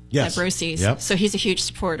 correct? Yes. At Brosees. Yep. So he's a huge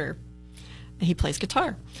supporter. He plays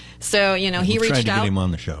guitar. So, he We've reached tried to out. get him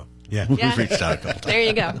on the show. Yeah. We've reached out a couple times. There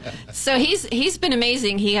you go. So he's been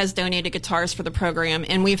amazing. He has donated guitars for the program,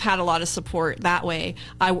 and we've had a lot of support that way.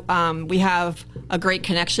 We have a great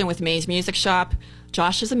connection with May's Music Shop.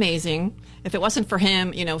 Josh is amazing. If it wasn't for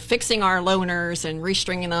him, fixing our loaners and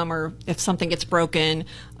restringing them, or if something gets broken,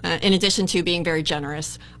 in addition to being very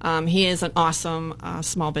generous, he is an awesome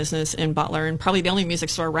small business in Butler and probably the only music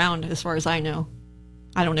store around as far as I know.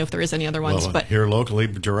 I don't know if there is any other ones, Well, but here locally,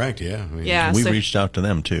 direct, yeah. I mean, yeah, We so- reached out to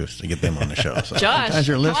them, too, to get them on the show. So Josh, guys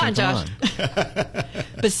are listening. come on, Josh.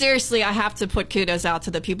 But seriously, I have to put kudos out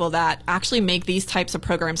to the people that actually make these types of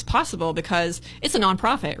programs possible because it's a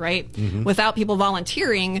nonprofit, right? Without people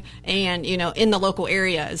volunteering and, in the local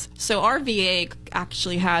areas. So our VA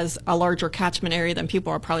actually has a larger catchment area than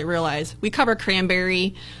people probably realize. We cover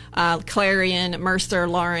Cranberry, Clarion, Mercer,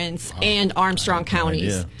 Lawrence, and Armstrong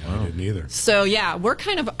counties. I didn't either. So, yeah, we're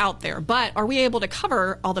kind of out there. But are we able to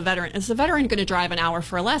cover all the veterans? Is the veteran going to drive an hour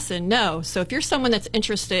for a lesson? No. So if you're someone that's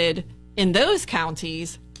interested in those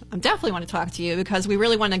counties, I definitely want to talk to you because we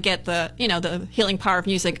really want to get the healing power of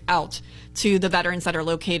music out to the veterans that are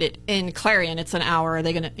located in Clarion. It's an hour. Are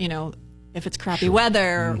they going to, if it's crappy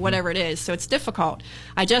weather or whatever it is. So it's difficult.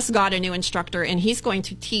 I just got a new instructor, and he's going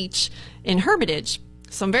to teach in Hermitage.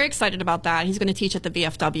 So I'm very excited about that. He's going to teach at the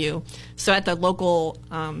VFW. So at the local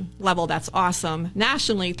level, that's awesome.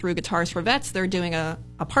 Nationally, through Guitars for Vets, they're doing a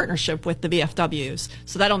partnership with the VFWs.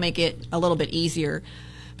 So that'll make it a little bit easier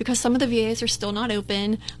because some of the VAs are still not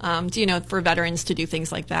open, for veterans to do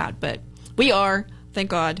things like that. But we are, thank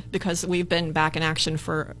God, because we've been back in action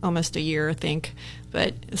for almost a year, I think.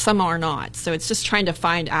 But some are not. So it's just trying to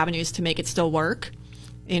find avenues to make it still work.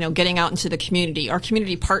 Getting out into the community. Our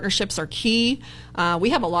community partnerships are key.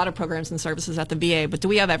 We have a lot of programs and services at the VA, but do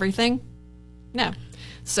we have everything? No.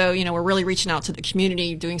 So, we're really reaching out to the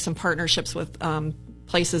community, doing some partnerships with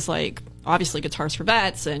places like, obviously, Guitars for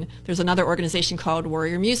Vets, and there's another organization called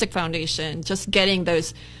Warrior Music Foundation, just getting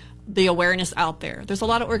the awareness out there. There's a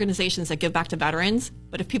lot of organizations that give back to veterans,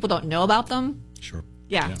 but if people don't know about them, Sure.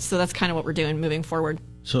 yeah. So that's kind of what we're doing moving forward.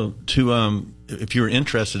 So if you're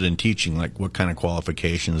interested in teaching, like what kind of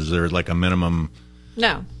qualifications? Is there like a minimum?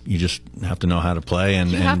 No. You just have to know how to play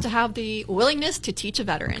You have to have the willingness to teach a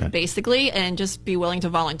veteran, basically, and just be willing to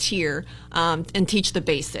volunteer and teach the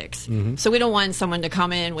basics. So we don't want someone to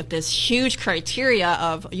come in with this huge criteria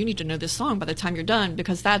of, you need to know this song by the time you're done,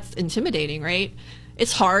 because that's intimidating, right?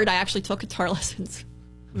 It's hard. I actually took guitar lessons.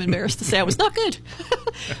 I'm embarrassed to say I was not good.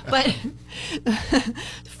 But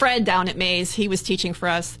Fred down at Mays, he was teaching for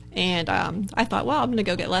us, and I thought, well, I'm going to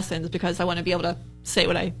go get lessons because I want to be able to say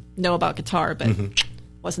what I know about guitar, but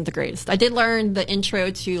wasn't the greatest. I did learn the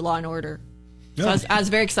intro to Law and Order. So I was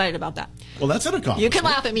very excited about that. Well, that's an accomplishment. You can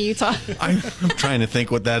laugh at me, Utah. I'm trying to think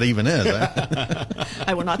what that even is.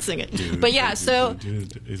 I will not sing it. But yeah, so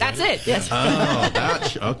that's it. Yes. Oh,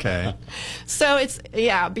 that's okay. So it's,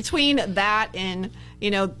 between that and,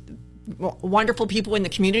 wonderful people in the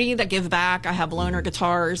community that give back. I have loaner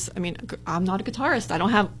guitars. I mean, I'm not a guitarist.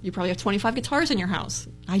 You probably have 25 guitars in your house.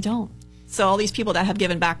 I don't. So all these people that have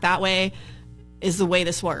given back that way is the way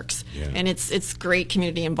this works. Yeah. And it's great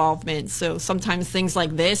community involvement. So sometimes things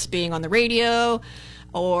like this, being on the radio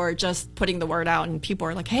or just putting the word out, and people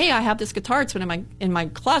are like, hey, I have this guitar. It's been in my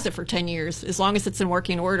closet for 10 years. As long as it's in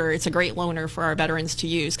working order, it's a great loaner for our veterans to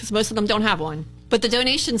use, because most of them don't have one. But the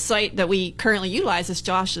donation site that we currently utilize is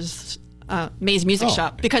Josh's May's Music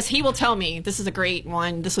Shop, because he will tell me, this is a great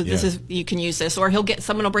one. This is you can use this, or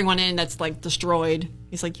someone will bring one in that's like destroyed.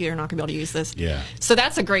 He's like, you're not gonna be able to use this. Yeah. So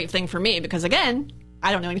that's a great thing for me, because again,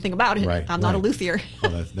 I don't know anything about it. Right. I'm not a luthier.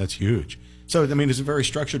 Well, that's huge. So, I mean, it's a very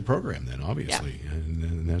structured program then, obviously,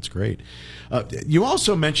 and that's great. You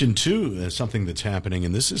also mentioned, too, something that's happening,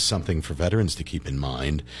 and this is something for veterans to keep in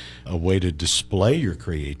mind, a way to display your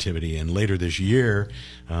creativity. And later this year,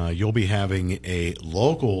 you'll be having a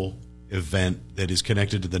local event that is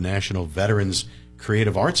connected to the National Veterans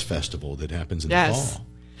Creative Arts Festival that happens in the fall.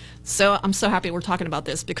 So I'm so happy we're talking about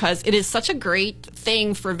this, because it is such a great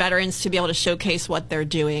thing for veterans to be able to showcase what they're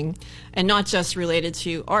doing, and not just related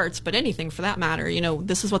to arts, but anything for that matter.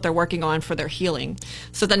 This is what they're working on for their healing.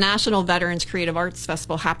 So the National Veterans Creative Arts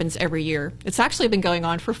Festival happens every year. It's actually been going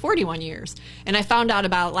on for 41 years. And I found out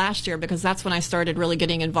about last year because that's when I started really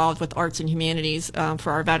getting involved with arts and humanities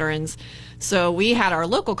for our veterans. So we had our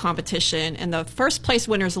local competition, and the first place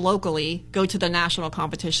winners locally go to the national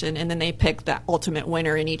competition, and then they pick the ultimate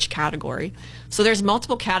winner in each category. So there's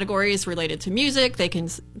multiple categories related to music. They can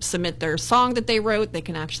submit their song that they wrote. They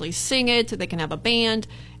can actually sing it. They can have a band.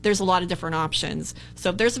 There's a lot of different options. So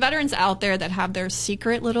if there's veterans out there that have their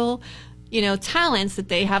secret little talents that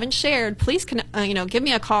they haven't shared, please give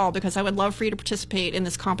me a call, because I would love for you to participate in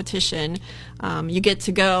this competition. You get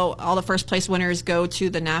to go, all the first place winners go to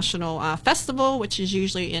the national festival, which is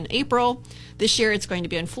usually in April. This year it's going to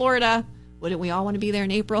be in Florida. Wouldn't we all want to be there in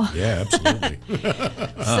April? Yeah, absolutely.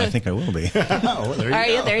 I think I will be. Well, there you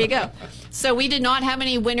go. Yeah, there you go. So we did not have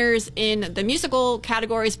any winners in the musical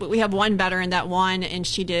categories, but we have one veteran that won, and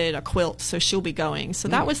she did a quilt, so she'll be going. So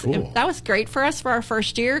that was cool. That was great for us for our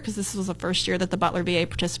first year, because this was the first year that the Butler VA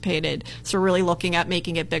participated. So we're really looking at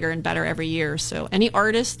making it bigger and better every year. So any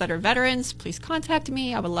artists that are veterans, please contact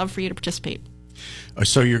me. I would love for you to participate.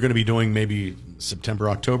 So you're going to be doing maybe September,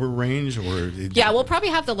 October range, or? Yeah, we'll probably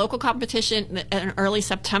have the local competition in early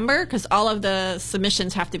September, because all of the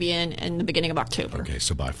submissions have to be in the beginning of October. Okay,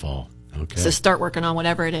 so by fall. Okay. So start working on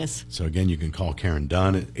whatever it is. So again, you can call Karen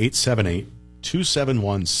Dunn at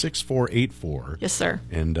 878-271-6484. Yes, sir.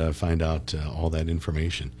 And find out all that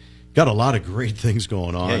information. Got a lot of great things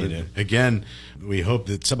going on. Yeah, you do. Again, we hope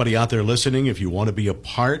that somebody out there listening, if you want to be a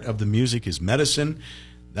part of the Music is Medicine,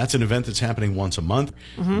 that's an event that's happening once a month.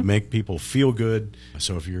 Make people feel good.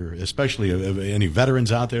 So if you're, especially any veterans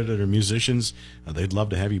out there that are musicians, they'd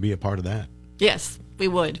love to have you be a part of that. Yes, we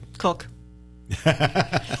would. Cook.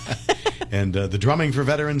 And the drumming for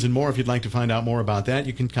veterans and more. If you'd like to find out more about that,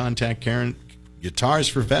 you can contact Karen. Guitars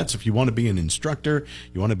for Vets, if you want to be an instructor,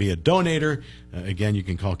 you want to be a donator, again, you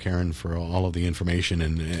can call Karen for all of the information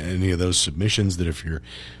and any of those submissions. That if you're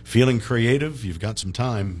feeling creative, you've got some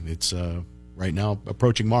time. It's right now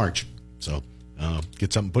approaching March, so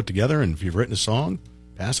get something put together, and if you've written a song,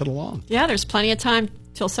 pass it along. Yeah, there's plenty of time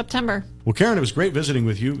till September. Well, Karen, it was great visiting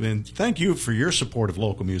with you, and thank you for your support of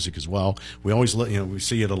local music as well. We always we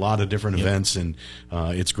see it at a lot of different events, and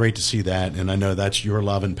it's great to see that, and I know that's your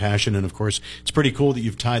love and passion, and of course it's pretty cool that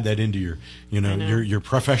you've tied that into your your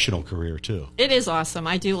professional career too. It is awesome.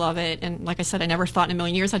 I do love it, and like I said, I never thought in a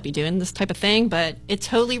million years I'd be doing this type of thing, but it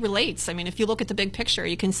totally relates. I mean, if you look at the big picture,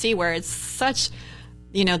 you can see where it's such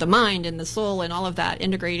the mind and the soul and all of that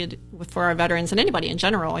integrated for our veterans and anybody in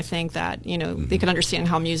general. I think that, they can understand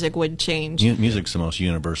how music would change. Music's the most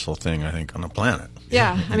universal thing, I think, on the planet.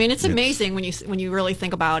 Yeah. I mean, it's amazing when you really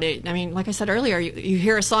think about it. I mean, like I said earlier, you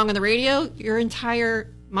hear a song on the radio, your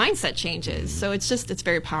entire mindset changes. So it's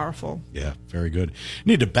very powerful. Yeah, very good. I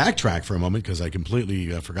need to backtrack for a moment, because I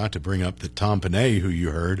completely forgot to bring up that Tom Panei, who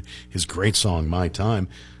you heard, his great song, My Time.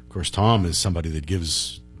 Of course, Tom is somebody that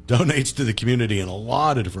donates to the community in a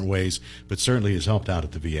lot of different ways, but certainly has helped out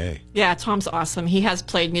at the VA. Yeah, Tom's awesome. He has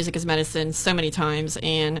played Music is Medicine so many times,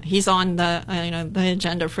 and he's on the the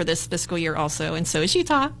agenda for this fiscal year also, and so is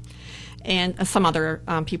Utah. and some other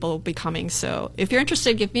people will be coming. So if you're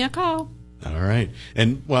interested, give me a call. All right.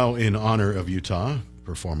 And, well, in honor of Utah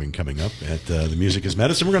performing coming up at the Music is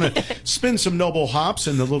Medicine, we're going to spin some Noble Hops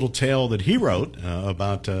and the little tale that he wrote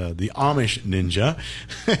about the Amish ninja.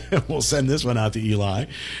 We'll send this one out to Eli.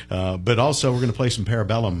 But also, we're going to play some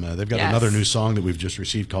Parabellum. They've got another new song that we've just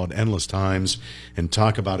received called Endless Times, and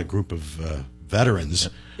talk about a group of veterans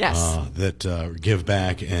that give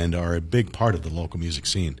back and are a big part of the local music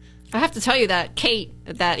scene. I have to tell you that Kate,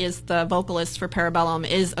 that is the vocalist for Parabellum,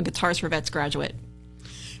 is a Guitars for Vets graduate.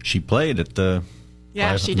 She played at the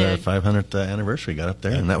she did. 500th anniversary, got up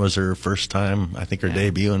there, and that was her first time, I think, her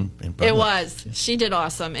debut in public. It was. She did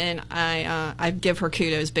awesome, and I give her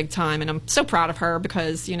kudos big time, and I'm so proud of her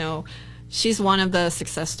because, you know, she's one of the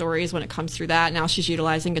success stories when it comes through that. Now she's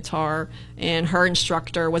utilizing guitar, and her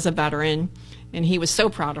instructor was a veteran, and he was so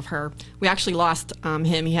proud of her. We actually lost him.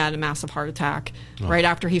 He had a massive heart attack right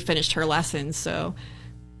after he finished her lessons, so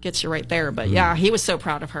gets you right there. But yeah, he was so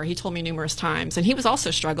proud of her. He told me numerous times, and he was also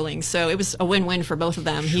struggling, so it was a win-win for both of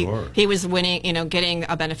them. Sure. He was winning, you know, getting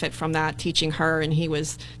a benefit from that, teaching her, and he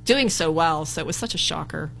was doing so well, so it was such a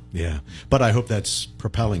shocker. Yeah, but I hope that's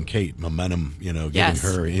propelling Kate momentum, you know, giving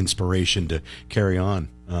her inspiration to carry on,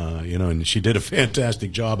 you know, and she did a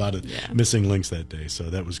fantastic job out of Missing Links that day, so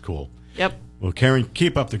that was cool. Yep. Well, Karen,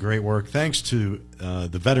 keep up the great work. Thanks to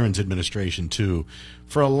the Veterans Administration, too,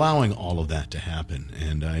 for allowing all of that to happen.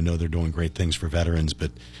 And I know they're doing great things for veterans,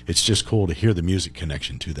 but it's just cool to hear the music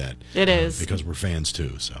connection to that. It is. Because we're fans,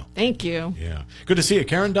 too. So thank you. Yeah. Good to see you.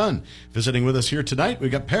 Karen Dunn visiting with us here tonight.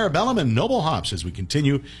 We've got Parabellum and Noble Hops as we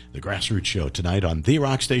continue the Grassroots Show tonight on The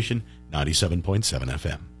Rock Station, 97.7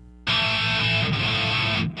 FM.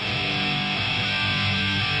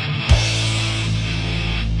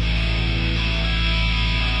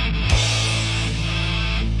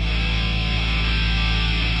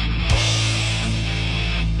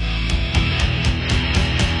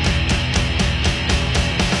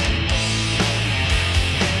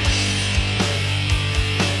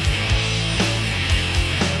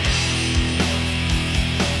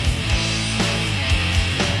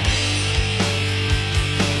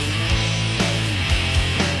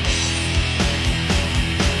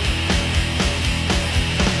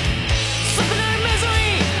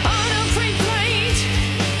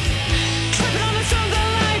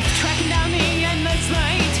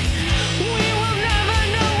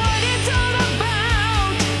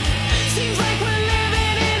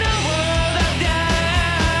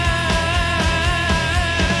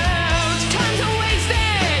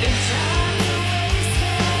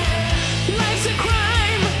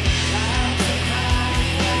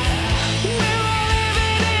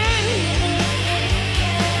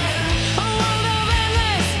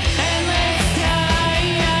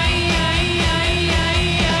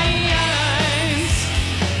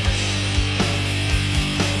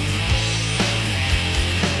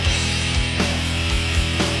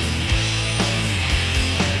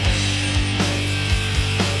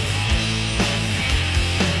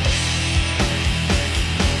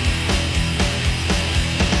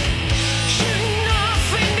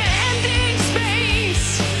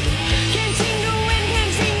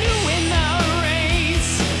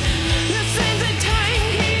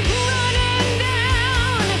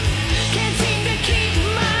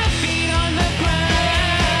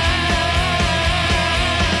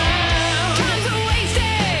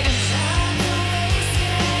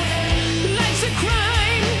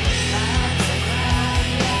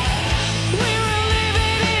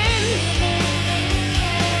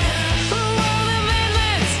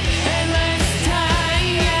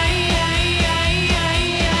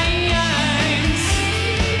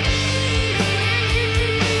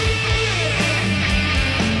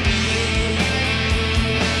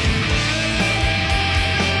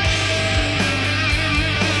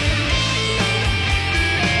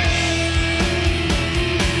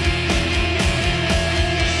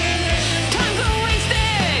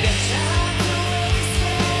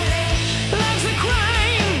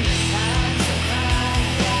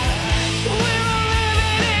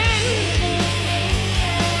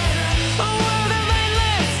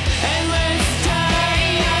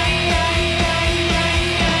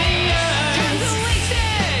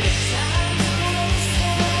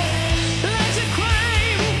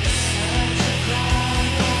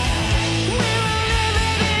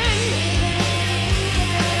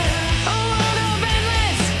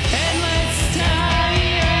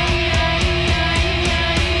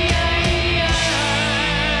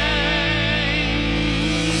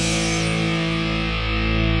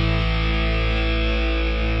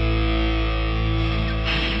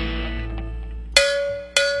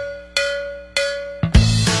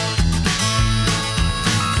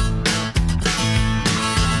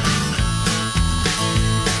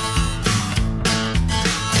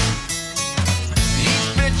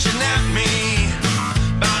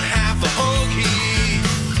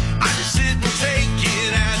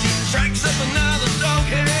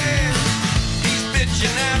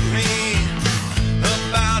 bitching at me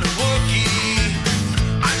about a Wookiee.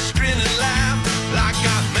 I just grin and laugh like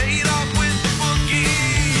I made off with the bookie.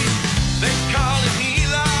 They call him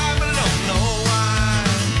Eli, but I don't know why.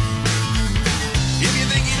 If you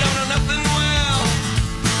think you don't know nothing, well,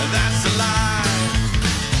 that's a lie.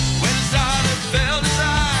 When his daughter fell his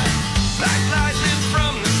eye, like lightning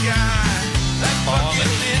from the sky. That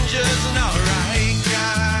fucking ninja's an alright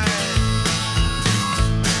guy.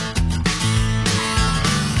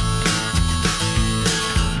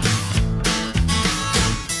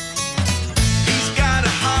 He's got a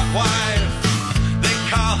hot wife, they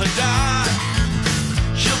call her Dot.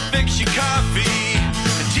 She'll fix you coffee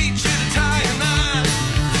and teach you to tie a knot.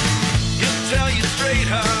 He'll tell you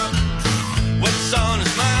straight up what's on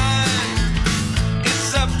his mind.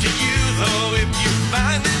 It's up to you though if you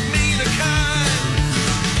find it mean or kind.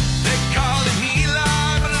 They call him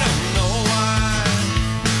Eli, but I don't know why.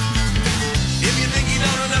 If you think you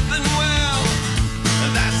don't know nothing, well,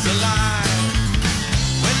 that's a lie.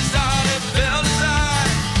 When his daughter fell his eye,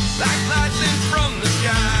 like lightning from the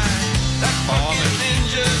sky. That fucking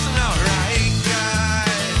ninja's an alright guy.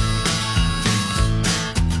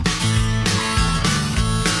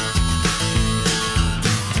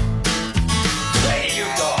 There you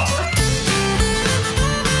go.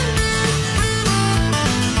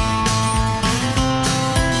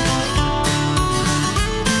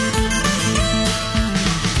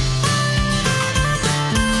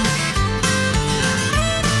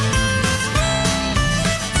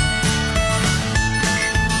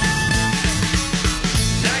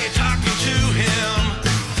 Now you're talking to him,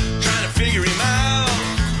 trying to figure him out.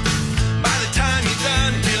 By the time you're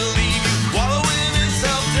done, he'll leave you wallowing in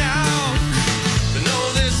self-doubt. But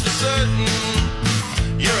know this for certain,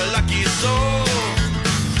 you're a lucky soul.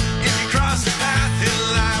 If you cross the path in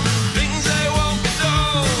life, things they won't be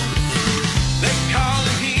told. They call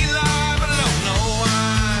him Eli, but I don't know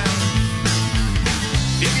why.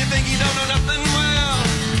 If you think you don't know nothing, well,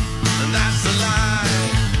 then that's a lie.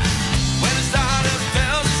 When his daughter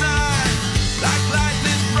fell his eye, like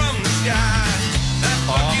lightning from the sky. That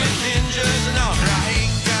fucking ninja's an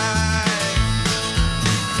alright guy.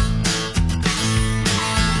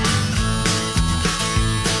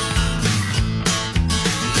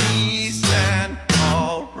 He's an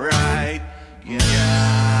alright guy.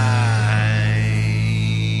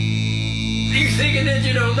 You thinking that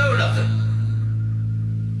you don't know nothing?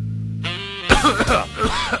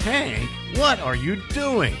 Hank, what are you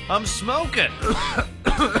doing? I'm smoking.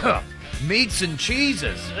 Meats and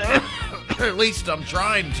cheeses. At least I'm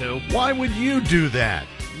trying to. Why would you do that?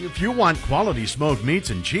 If you want quality smoked meats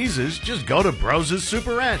and cheeses, just go to Bros's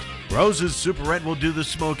Superette. Bros's Superette will do the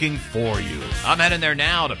smoking for you. I'm heading there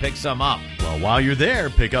now to pick some up. Well, while you're there,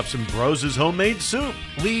 pick up some Bros's homemade soup.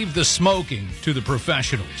 Leave the smoking to the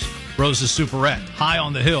professionals. Rose's Superette, high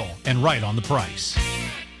on the hill and right on the price.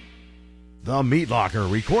 The Meat Locker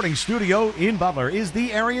Recording Studio in Butler is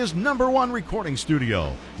the area's #1 recording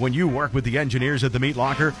studio. When you work with the engineers at the Meat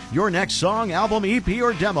Locker, your next song, album, EP,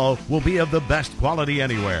 or demo will be of the best quality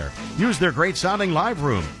anywhere. Use their great sounding live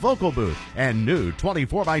room, vocal booth, and new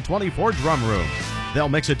 24x24 drum room. They'll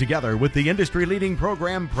mix it together with the industry-leading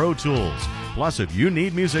program Pro Tools. Plus, if you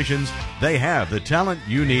need musicians, they have the talent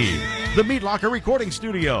you need. The Meat Locker Recording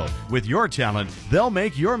Studio. With your talent, they'll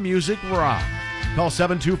make your music rock. Call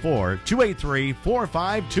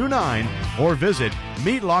 724-283-4529 or visit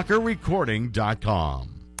meatlockerrecording.com.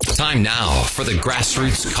 Time now for the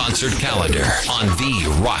Grassroots Concert Calendar on the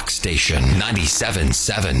Rock Station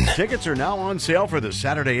 97.7. Tickets are now on sale for the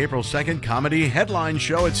Saturday, April 2nd comedy headline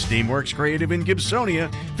show at Steamworks Creative in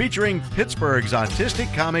Gibsonia, featuring Pittsburgh's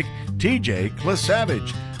autistic comic TJ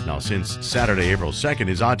Klasavage. Now, since Saturday, April 2nd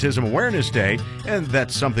is Autism Awareness Day, and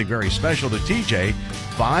that's something very special to TJ,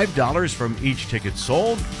 $5 from each ticket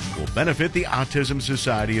sold will benefit the Autism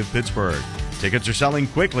Society of Pittsburgh. Tickets are selling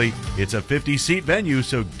quickly. It's a 50-seat venue,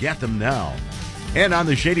 so get them now. And on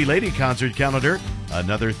the Shady Lady concert calendar,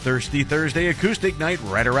 another Thirsty Thursday acoustic night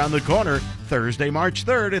right around the corner, Thursday, March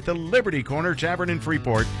 3rd at the Liberty Corner Tavern in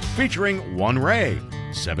Freeport, featuring One Ray,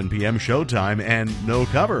 7 p.m. showtime and no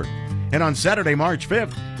cover. And on Saturday, March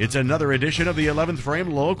 5th, it's another edition of the 11th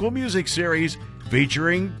Frame Local Music Series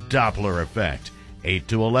featuring Doppler Effect, 8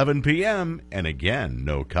 to 11 p.m. and again,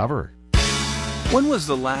 no cover. When was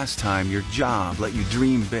the last time your job let you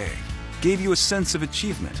dream big, gave you a sense of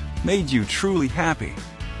achievement, made you truly happy?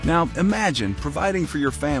 Now imagine providing for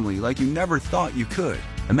your family like you never thought you could.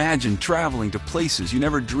 Imagine traveling to places you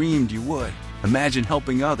never dreamed you would. Imagine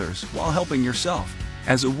helping others while helping yourself.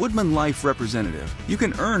 As a Woodman Life representative, you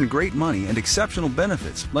can earn great money and exceptional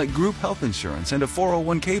benefits like group health insurance and a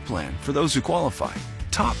 401k plan for those who qualify.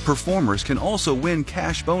 Top performers can also win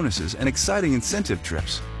cash bonuses and exciting incentive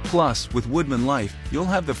trips. Plus, with Woodman Life, you'll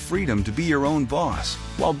have the freedom to be your own boss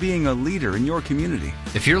while being a leader in your community.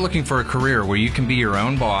 If you're looking for a career where you can be your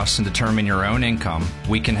own boss and determine your own income,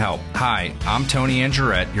 we can help. Hi, I'm Tony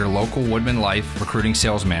Angerette, your local Woodman Life recruiting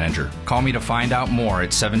sales manager. Call me to find out more at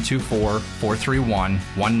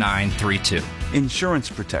 724-431-1932. Insurance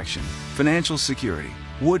protection, financial security.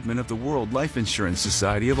 Woodman of the World Life Insurance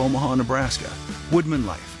Society of Omaha, Nebraska. Woodman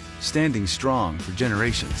Life, standing strong for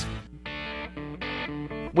generations.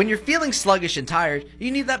 When you're feeling sluggish and tired, you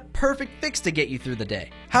need that perfect fix to get you through the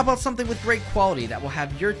day. How about something with great quality that will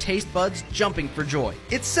have your taste buds jumping for joy?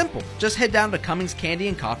 It's simple. Just head down to Cummings Candy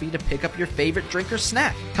and Coffee to pick up your favorite drink or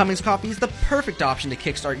snack. Cummings Coffee is the perfect option to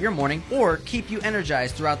kickstart your morning or keep you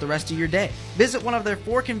energized throughout the rest of your day. Visit one of their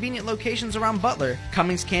 4 convenient locations around Butler.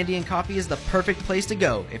 Cummings Candy and Coffee is the perfect place to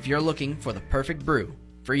go if you're looking for the perfect brew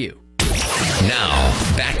for you. Now,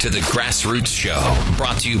 back to the Grassroots Show,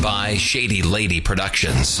 brought to you by Shady Lady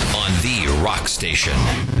Productions on the Rock Station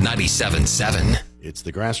 97.7. It's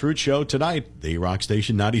the Grassroots Show tonight, the Rock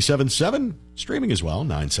Station 97.7, streaming as well,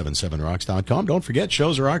 977rocks.com. Don't forget,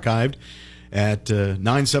 shows are archived at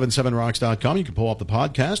 977rocks.com. You can pull up the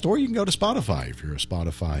podcast, or you can go to Spotify. If you're a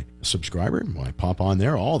Spotify subscriber, why pop on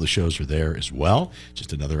there. All the shows are there as well.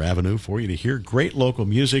 Just another avenue for you to hear great local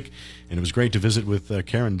music. And it was great to visit with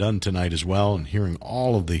Karen Dunn tonight as well, and hearing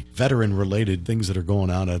all of the veteran-related things that are going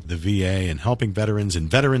on at the VA and helping veterans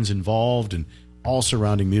and veterans involved and all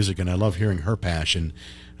surrounding music. And I love hearing her passion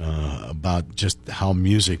about just how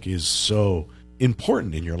music is so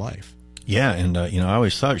important in your life. Yeah, and I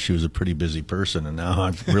always thought she was a pretty busy person, and now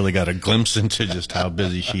I've really got a glimpse into just how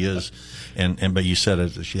busy she is. But you said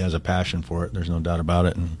it, she has a passion for it. There's no doubt about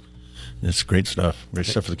it, and it's great stuff. Great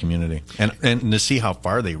stuff for the community, and to see how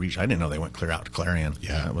far they reach. I didn't know they went clear out to Clarion.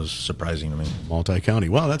 Yeah, that was surprising to me. Multi-county.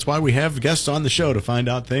 Well, that's why we have guests on the show, to find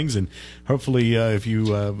out things, and hopefully, if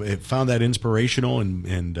you found that inspirational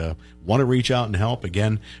and want to reach out and help,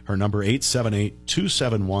 again, her number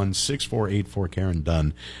 878-271-6484. Karen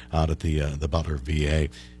Dunn out at the Butler VA,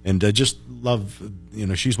 and just love.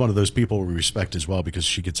 She's one of those people we respect as well, because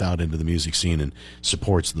she gets out into the music scene and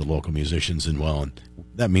supports the local musicians and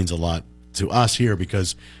that means a lot to us here,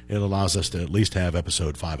 because it allows us to at least have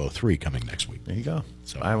episode 503 coming next week. There you go.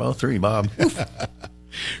 So 503, Bob. Of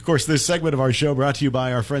course, this segment of our show brought to you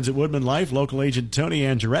by our friends at Woodman Life, local agent Tony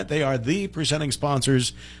Angerette. They are the presenting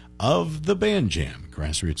sponsors of the Band Jam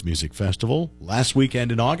Grassroots Music Festival last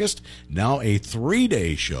weekend in August. Now a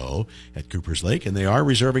 3-day show at Cooper's Lake, and they are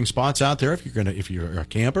reserving spots out there if you're a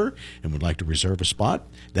camper and would like to reserve a spot.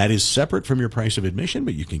 That is separate from your price of admission,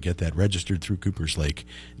 but you can get that registered through Cooper's Lake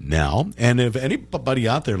now. And if anybody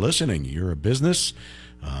out there listening, you're a business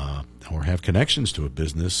or have connections to a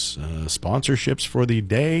business, sponsorships for the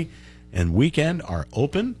day and weekend are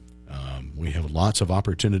open. We have lots of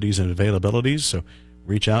opportunities and availabilities, so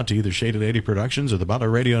reach out to either Shady Lady Productions or the Butler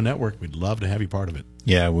Radio Network. We'd love to have you part of it.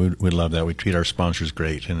 Yeah, we'd love that. We treat our sponsors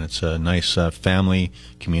great, and it's a nice family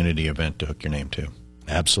community event to hook your name to.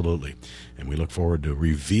 Absolutely. And we look forward to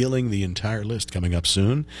revealing the entire list coming up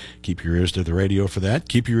soon. Keep your ears to the radio for that.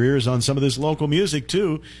 Keep your ears on some of this local music,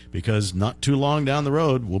 too, because not too long down the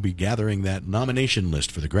road, we'll be gathering that nomination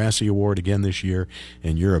list for the Grassy Award again this year,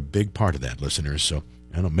 and you're a big part of that, listeners. So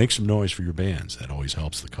make some noise for your bands. That always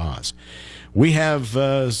helps the cause. We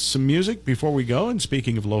have some music before we go, and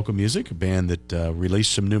speaking of local music, a band that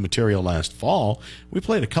released some new material last fall. We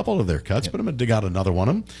played a couple of their cuts, but I'm going to dig out another one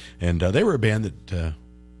of them. And they were a band that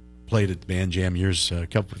played at the Band Jam a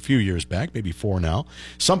few years back, maybe 4 now.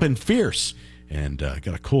 Sumpin Fierce, and got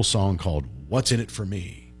a cool song called What's in It for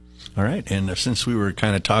Me. All right, and since we were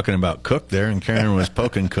kind of talking about Cook there, and Karen was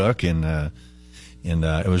poking Cook, and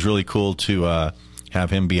it was really cool to have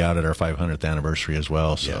him be out at our 500th anniversary as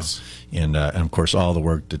well. So, yes. And of course, all the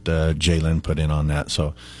work that Jay Lynn put in on that.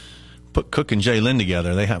 So, put Cook and Jay Lynn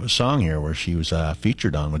together. They have a song here where she was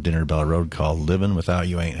featured on with Dinnerbell Road called "Living Without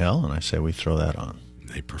You Ain't Hell," and I say we throw that on.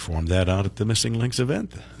 They performed that out at the Missing Links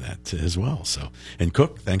event, that as well. So, and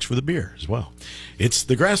Cook, thanks for the beer as well. It's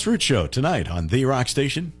the Grassroots Show tonight on the Rock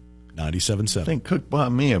Station 97.7. I think Cook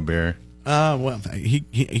bought me a beer. Well, he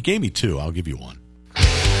gave me 2. I'll give you 1.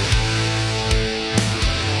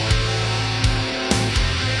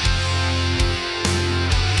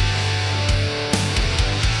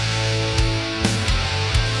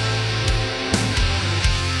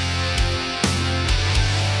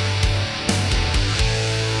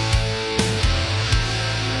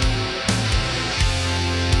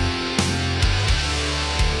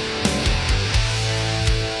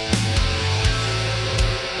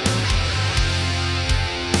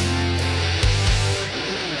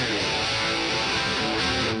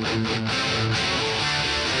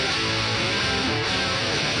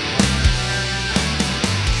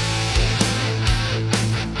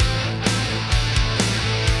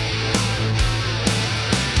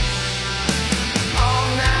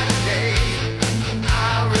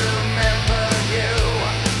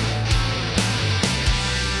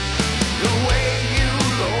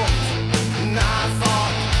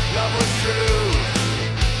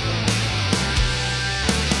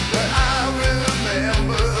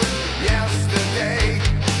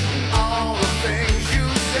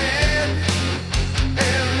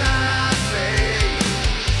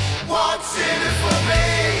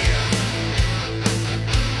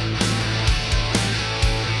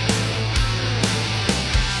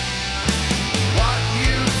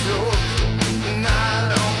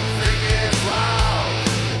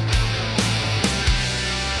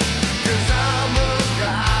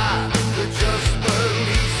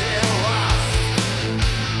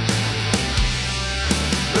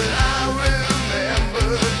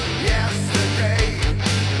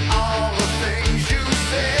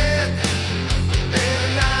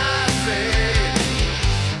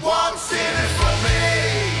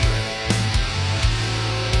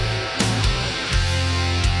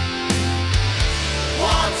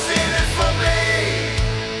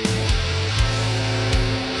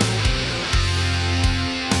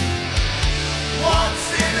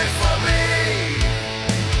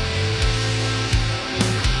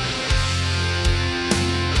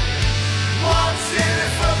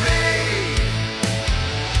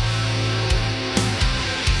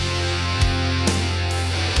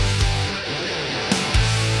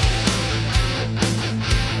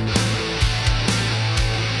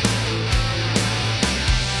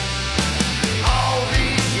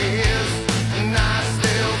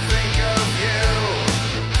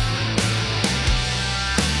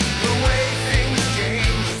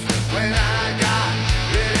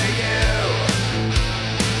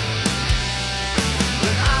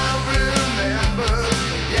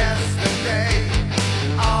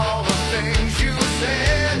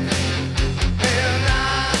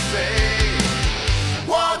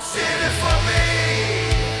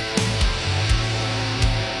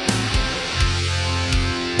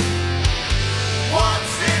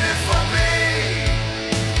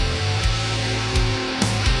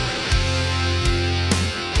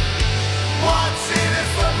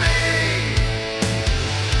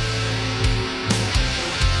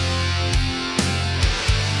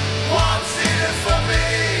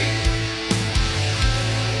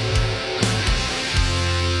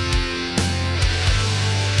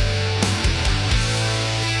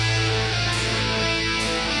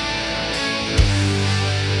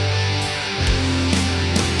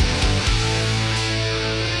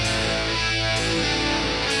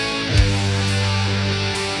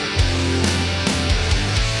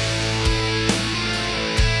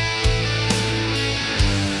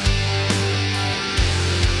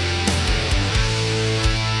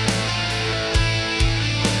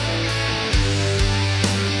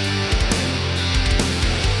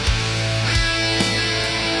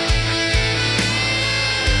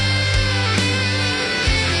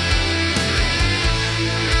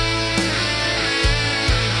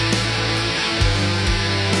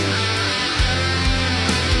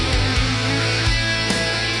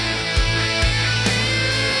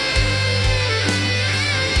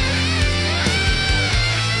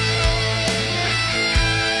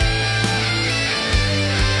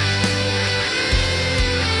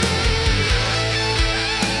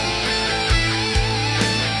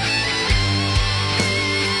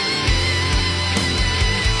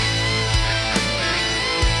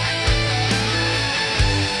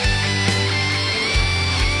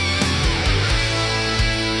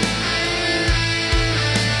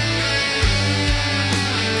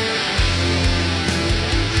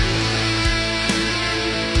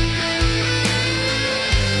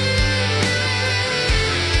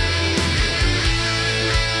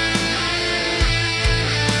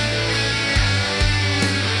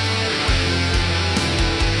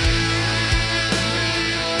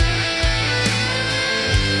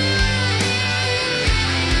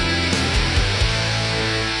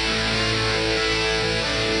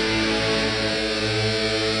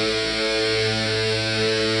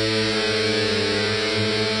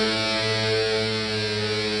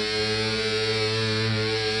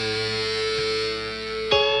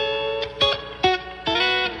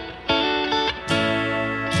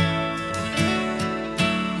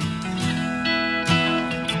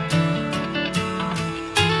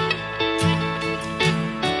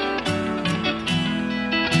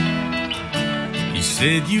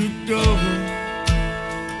 said you'd go,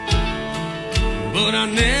 but I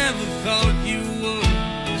never thought you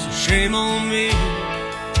would. So shame on me.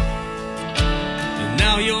 And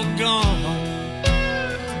now you're gone.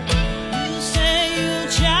 You say you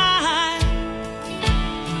try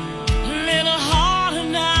a little harder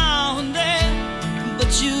now and then, but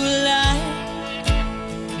you lie.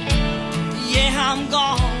 Yeah, I'm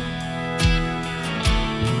gone.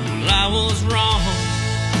 Well, I was wrong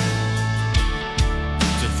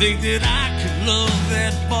to think that I could love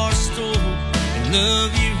that bar stool and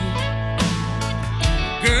love you.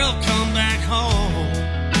 Girl, come back home.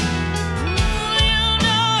 You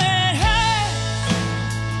know it hurts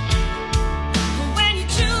when you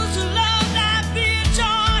choose to love that bitch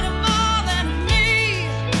on more than me.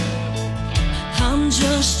 I'm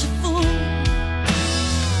just a fool.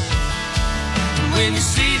 When you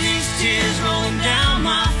see these tears rolling down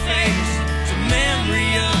my face, it's a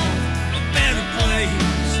memory of a better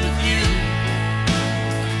place with you.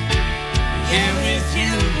 Yeah, with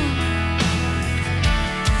you.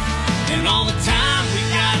 And all the time we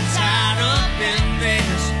got tied up in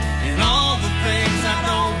this, and all the things I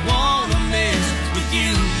don't want to miss with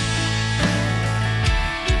you.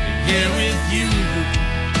 Yeah, with you.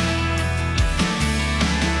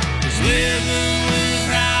 'Cause living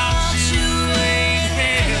without you ain't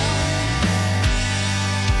hell,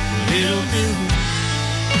 but it'll do.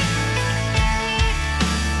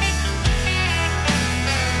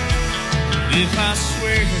 If I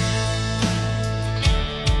swear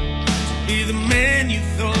be the man you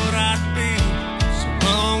thought I'd be so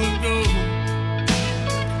long ago,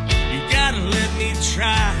 you gotta let me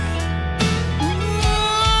try.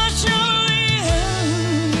 Oh, surely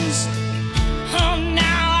is. Oh,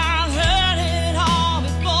 now I've heard it all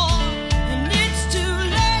before, and it's too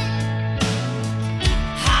late.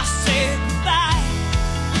 I said goodbye.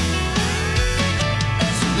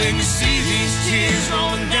 So when you see these tears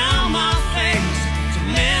rolling down my face, it's a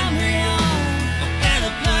memory of a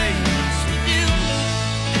better place.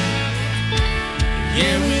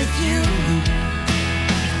 Yeah, with you.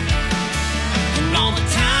 And all the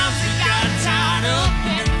times we got tied up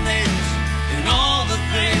in this, and all the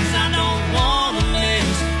things I don't want to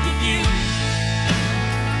miss with you.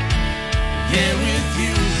 Yeah, with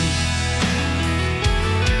you.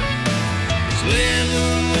 'Cause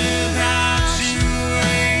living without you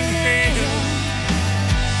ain't hell,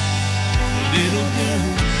 but it'll do.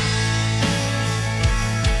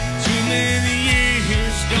 Too many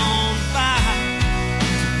years gone by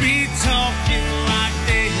be talking like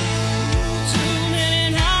this. Too many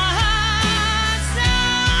nights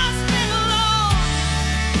I've spent alone.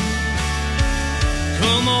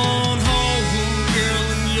 Come on home, girl,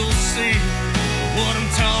 and you'll see what I'm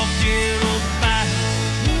talking about.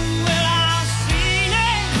 Well, I've seen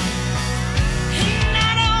it, and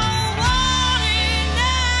I don't want it,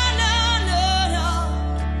 no.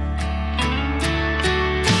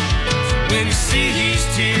 When you see these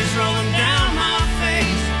tears rolling down my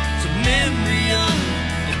face, it's a memory of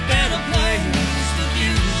a better place with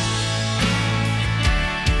you.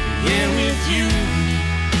 Yeah, with you.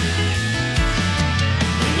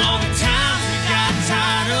 And all the times we got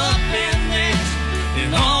tied up in this,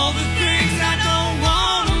 and all the things I don't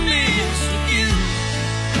want to miss with you.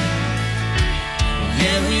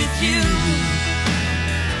 Yeah, with you.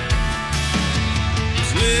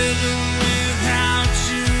 'Cause living without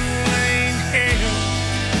you ain't hell.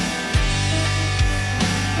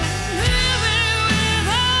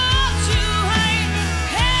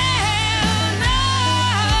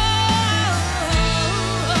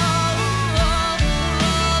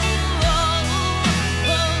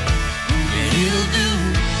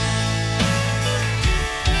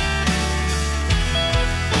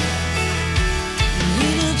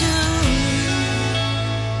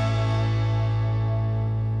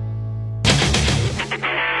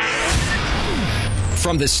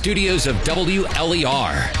 From the studios of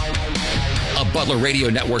WLER, a Butler Radio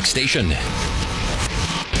Network station,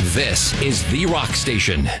 this is The Rock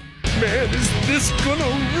Station. Man, is this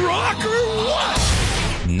gonna rock or what?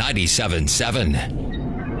 97.7.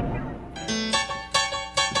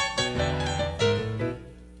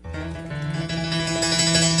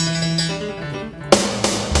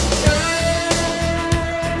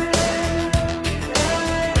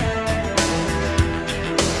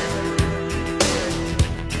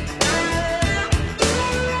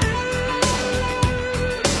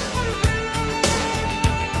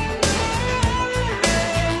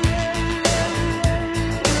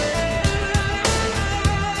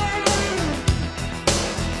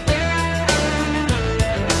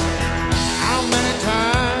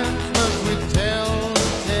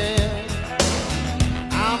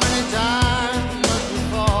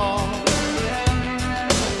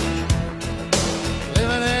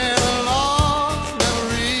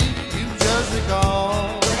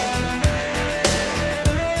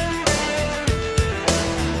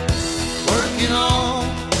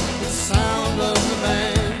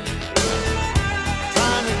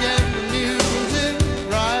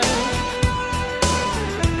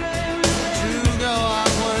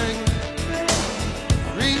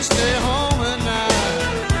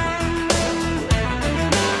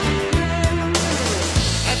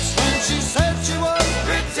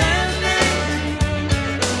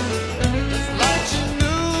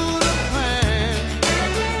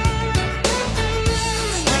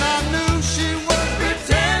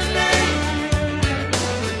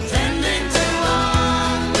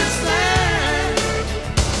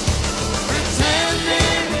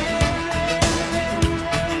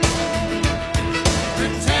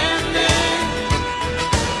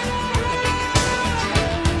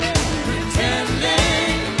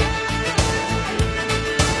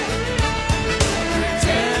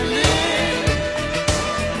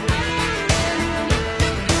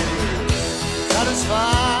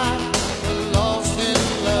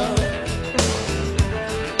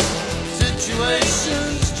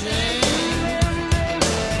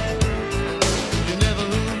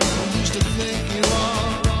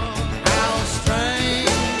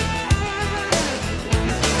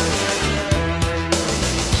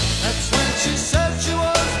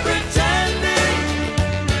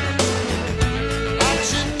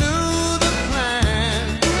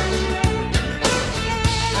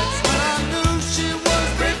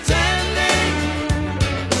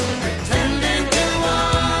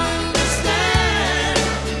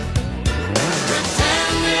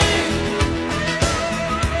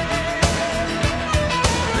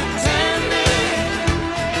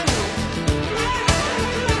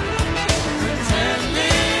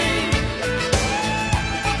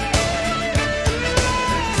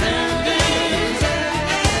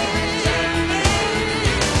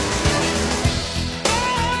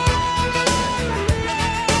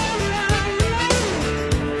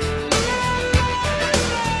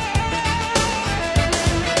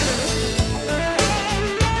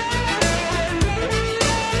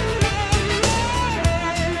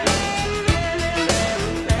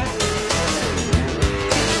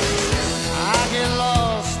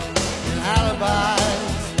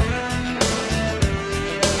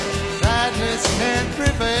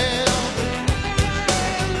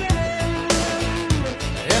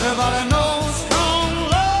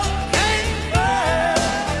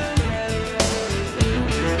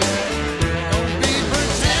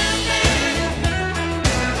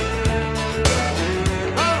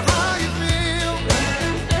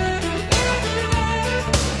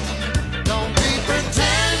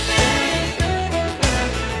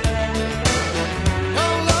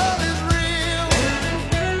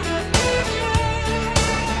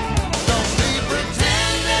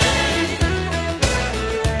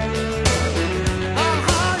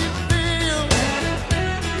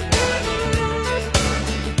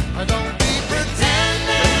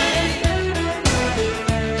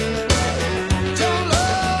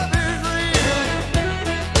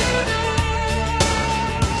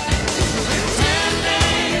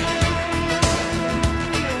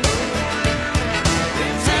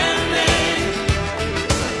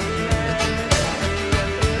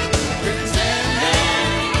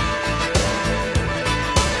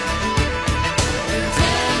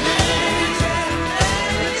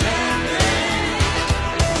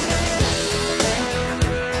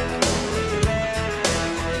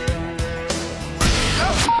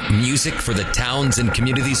 Music for the towns and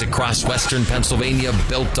communities across Western Pennsylvania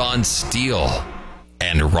built on steel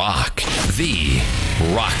and rock. The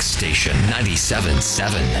Rock Station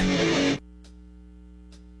 97.7.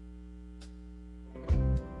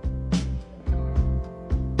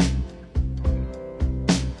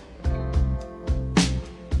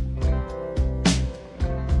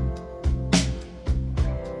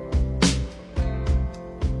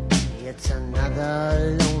 It's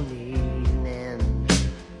another lonely evening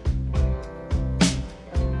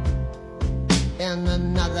in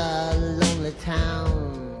another lonely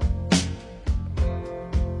town,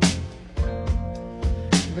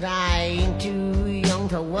 but I ain't too young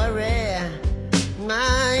to worry,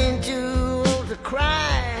 I ain't too old to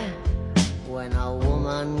cry when a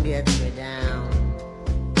woman gets me down.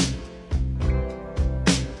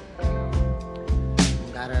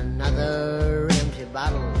 Got another empty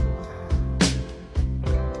bottle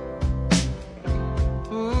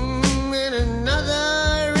in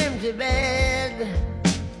another empty bed.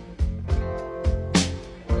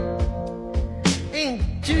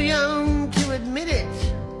 Ain't too young to admit it,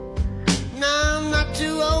 no, I'm not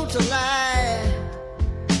too old to lie,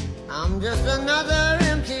 I'm just another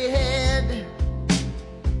empty head.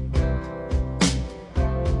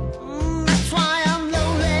 That's why I'm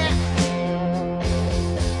lonely,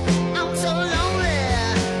 I'm so lonely,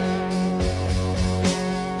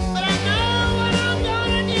 but I know what I'm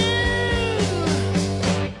gonna do.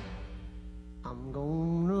 I'm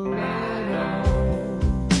gonna ride on,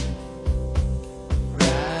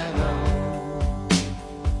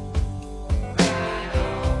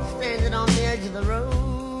 standing on the edge of the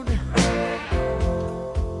road,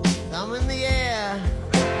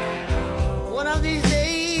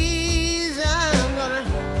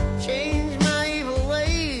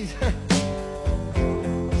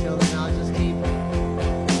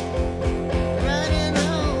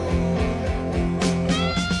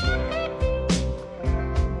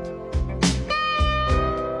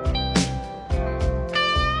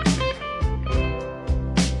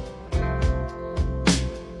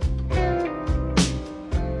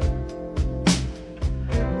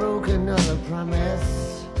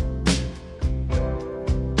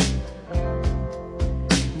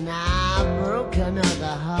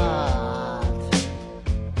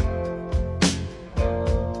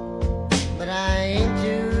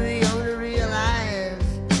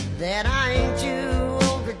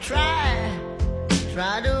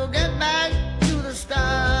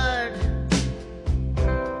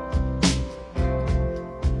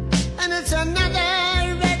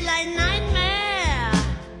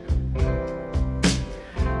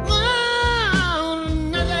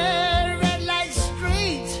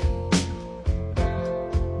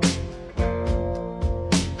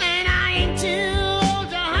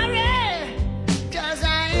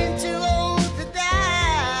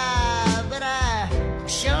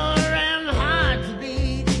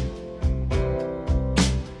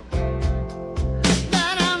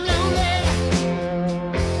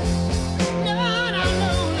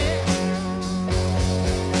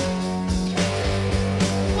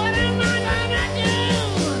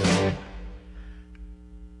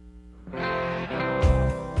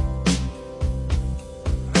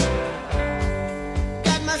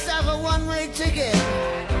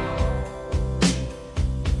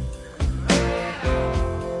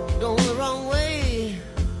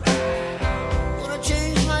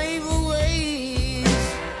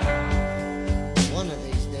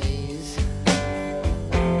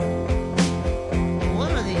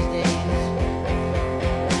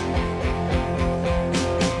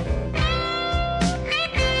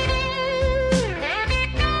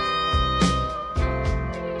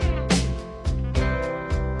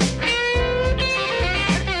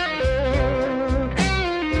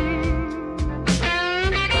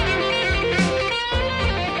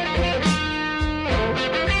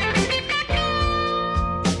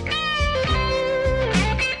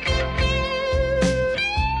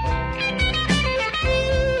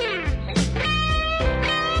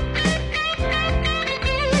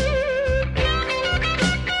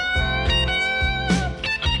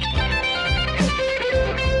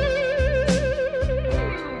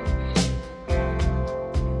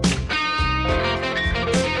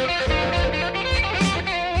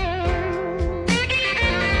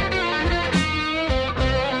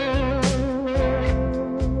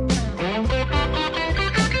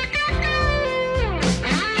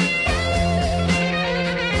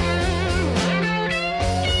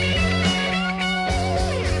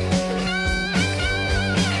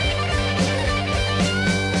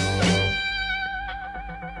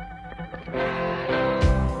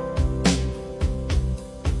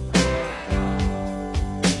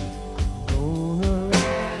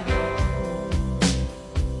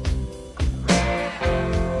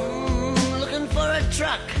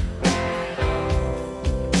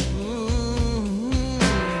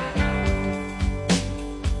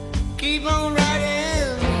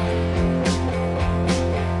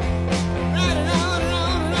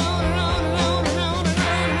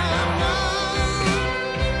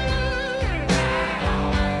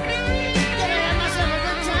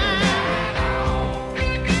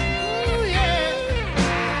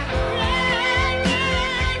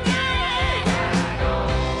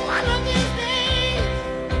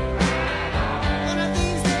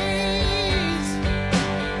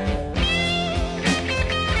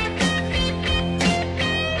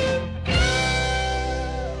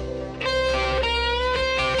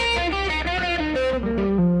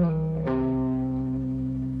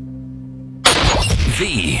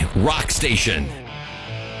 Rock Station.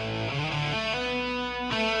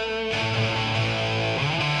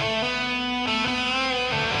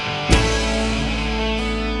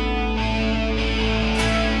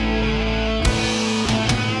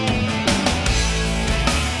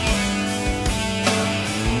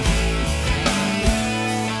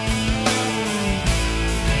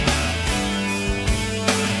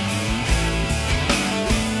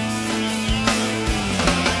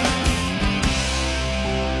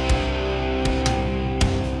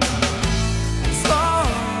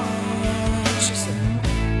 She said,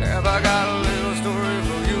 have I got a little story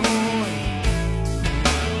for you?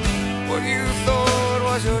 What you thought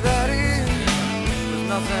was your daddy was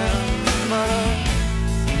nothing but a